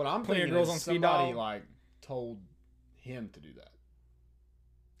what I'm plenty of thinking girls is on speed somebody dial? Told him to do that.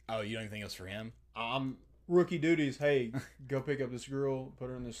 Oh, you don't think it was for him? rookie duties. Hey, go pick up this girl, put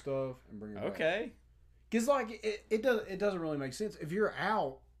her in this stuff, and bring her back. Okay. Because like it doesn't really make sense. If you're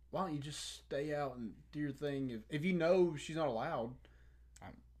out, why don't you just stay out and do your thing? If you know she's not allowed.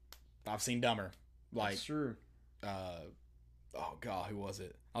 I've seen dumber. Like, that's true. Oh God, who was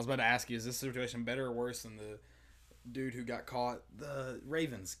it? I was about to ask you: is this situation better or worse than the dude who got caught? The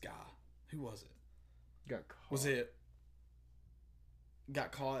Ravens guy. Who was it? Got caught. Was it?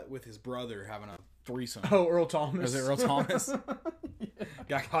 Got caught with his brother having a threesome. Oh, Earl Thomas. Was it Earl Thomas? Yeah.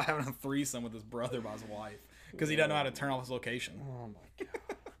 Got caught having a threesome with his brother by his wife because he doesn't know how to turn off his location. Oh my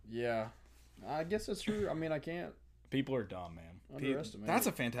God. Yeah, I guess that's true. I mean, I can't. People are dumb, man. Underestimate. That's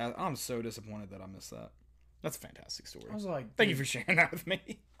a fantastic. I'm so disappointed that I missed that. That's a fantastic story. I was like, thank you for sharing that with me.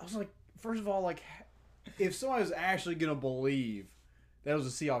 I was like, first of all, like, if somebody was actually gonna believe that was a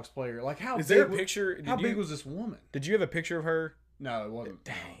Seahawks player, like, how is big there a picture? How big was this woman? Did you have a picture of her? No, it wasn't.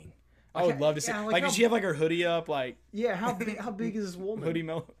 Dang, I would love to see. Yeah, like, did she have like her hoodie up? Like, yeah, how big is this woman? Hoodie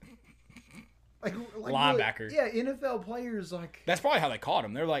Mel. Like linebacker. Really, yeah, NFL players like. That's probably how they caught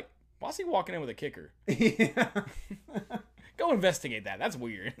him. They're like, why is he walking in with a kicker? Yeah. Go investigate that. That's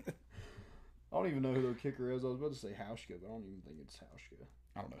weird. I don't even know who their kicker is. I was about to say Hauschka, but I don't even think it's Hauschka.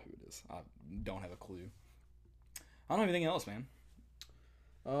 I don't know who it is. I don't have a clue. I don't have anything else, man.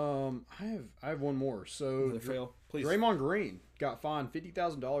 I have one more. So Fail, please. Draymond Green got fined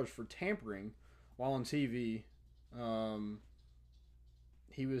 $50,000 for tampering while on TV.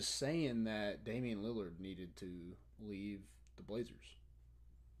 He was saying that Damian Lillard needed to leave the Blazers.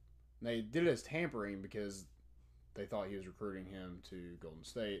 They did it as tampering because they thought he was recruiting him to Golden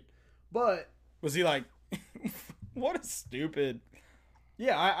State. But was he like, what a stupid...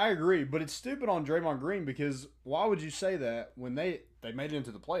 Yeah, I agree. But it's stupid on Draymond Green because why would you say that when they made it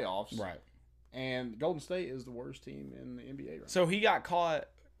into the playoffs? Right. And Golden State is the worst team in the NBA right now. So he got caught...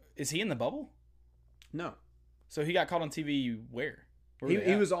 Is he in the bubble? No. So he got caught on TV where?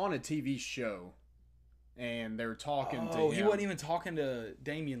 He was on a TV show, and they were talking to him. Oh, he wasn't even talking to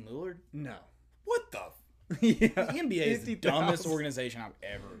Damian Lillard? No. What the... Yeah. The NBA is the dumbest organization I've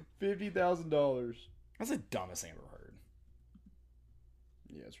ever... $50,000. That's the dumbest thing I've ever heard.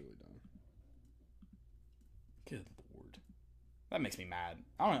 Yeah, it's really dumb. Good Lord. That makes me mad.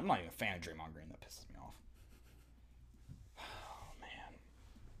 I'm not even a fan of Draymond Green. That pisses me off. Oh,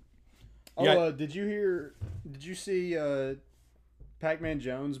 man. Oh, did you see Pac-Man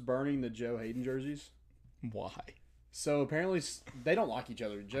Jones burning the Joe Hayden jerseys? Why? So apparently they don't like each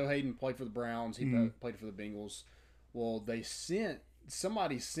other. Joe Hayden played for the Browns. He played for the Bengals. Well,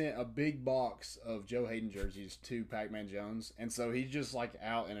 somebody sent a big box of Joe Hayden jerseys to Pac-Man Jones, and so he's just like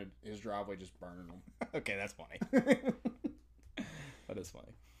out in his driveway just burning them. Okay, that's funny. That is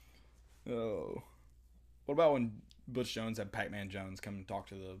funny. Oh, what about when Butch Jones had Pac-Man Jones come and talk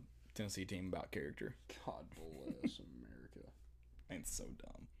to the Tennessee team about character? God bless America. Man, it's so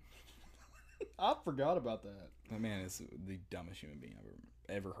dumb. I forgot about that. That man is the dumbest human being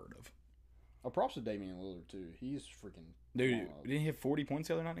I've ever heard of. Oh, props to Damian Lillard too. He's freaking dude. Didn't he have 40 points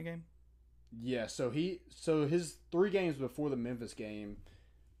the other night in the game? Yeah. So his 3 games before the Memphis game,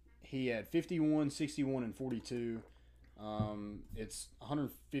 he had 51, 61, and 42. It's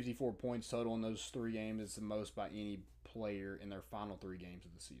 154 points total in those 3 games. It's the most by any player in their final 3 games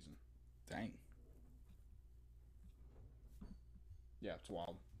of the season. Dang. Yeah, it's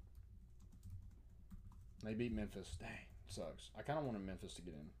wild. They beat Memphis. Dang, sucks. I kind of wanted Memphis to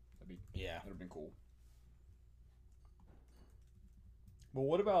get in. That'd have been cool. But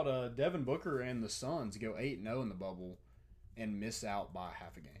what about Devin Booker and the Suns go 8-0 in the bubble and miss out by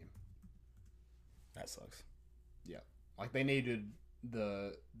half a game? That sucks. Yeah, like they needed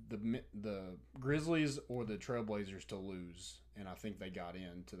the Grizzlies or the Trailblazers to lose, and I think they got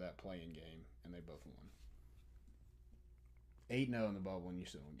into that play-in game, and they both won. 8-0 in the bubble, and you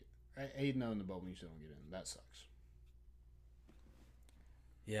still don't get 8-0 in the bubble, and you still don't get in. That sucks.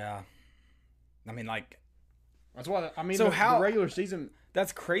 Yeah, I mean, like, that's why. I mean, so the regular season.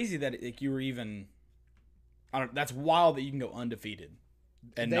 That's crazy that like you were even. That's wild that you can go undefeated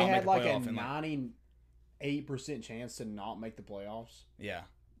and they not had make the like playoff. a 98% chance to not make the playoffs. Yeah,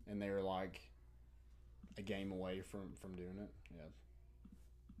 and they were like a game away from doing it.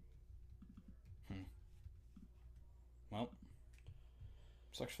 Yeah. Well,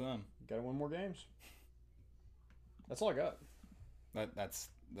 sucks for them. Got to win more games. That's all I got. That's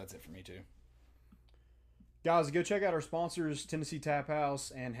it for me too. Guys, go check out our sponsors, Tennessee Tap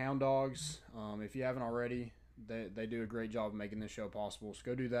House and Hound Dogs. If you haven't already, they do a great job of making this show possible. So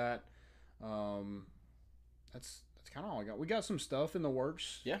go do that. That's kind of all I got. We got some stuff in the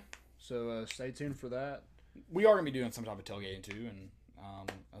works. Yeah. So stay tuned for that. We are gonna be doing some type of tailgating too, and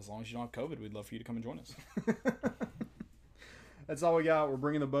As long as you don't have COVID, we'd love for you to come and join us. That's all we got. We're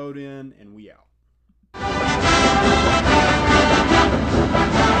bringing the boat in, and we out.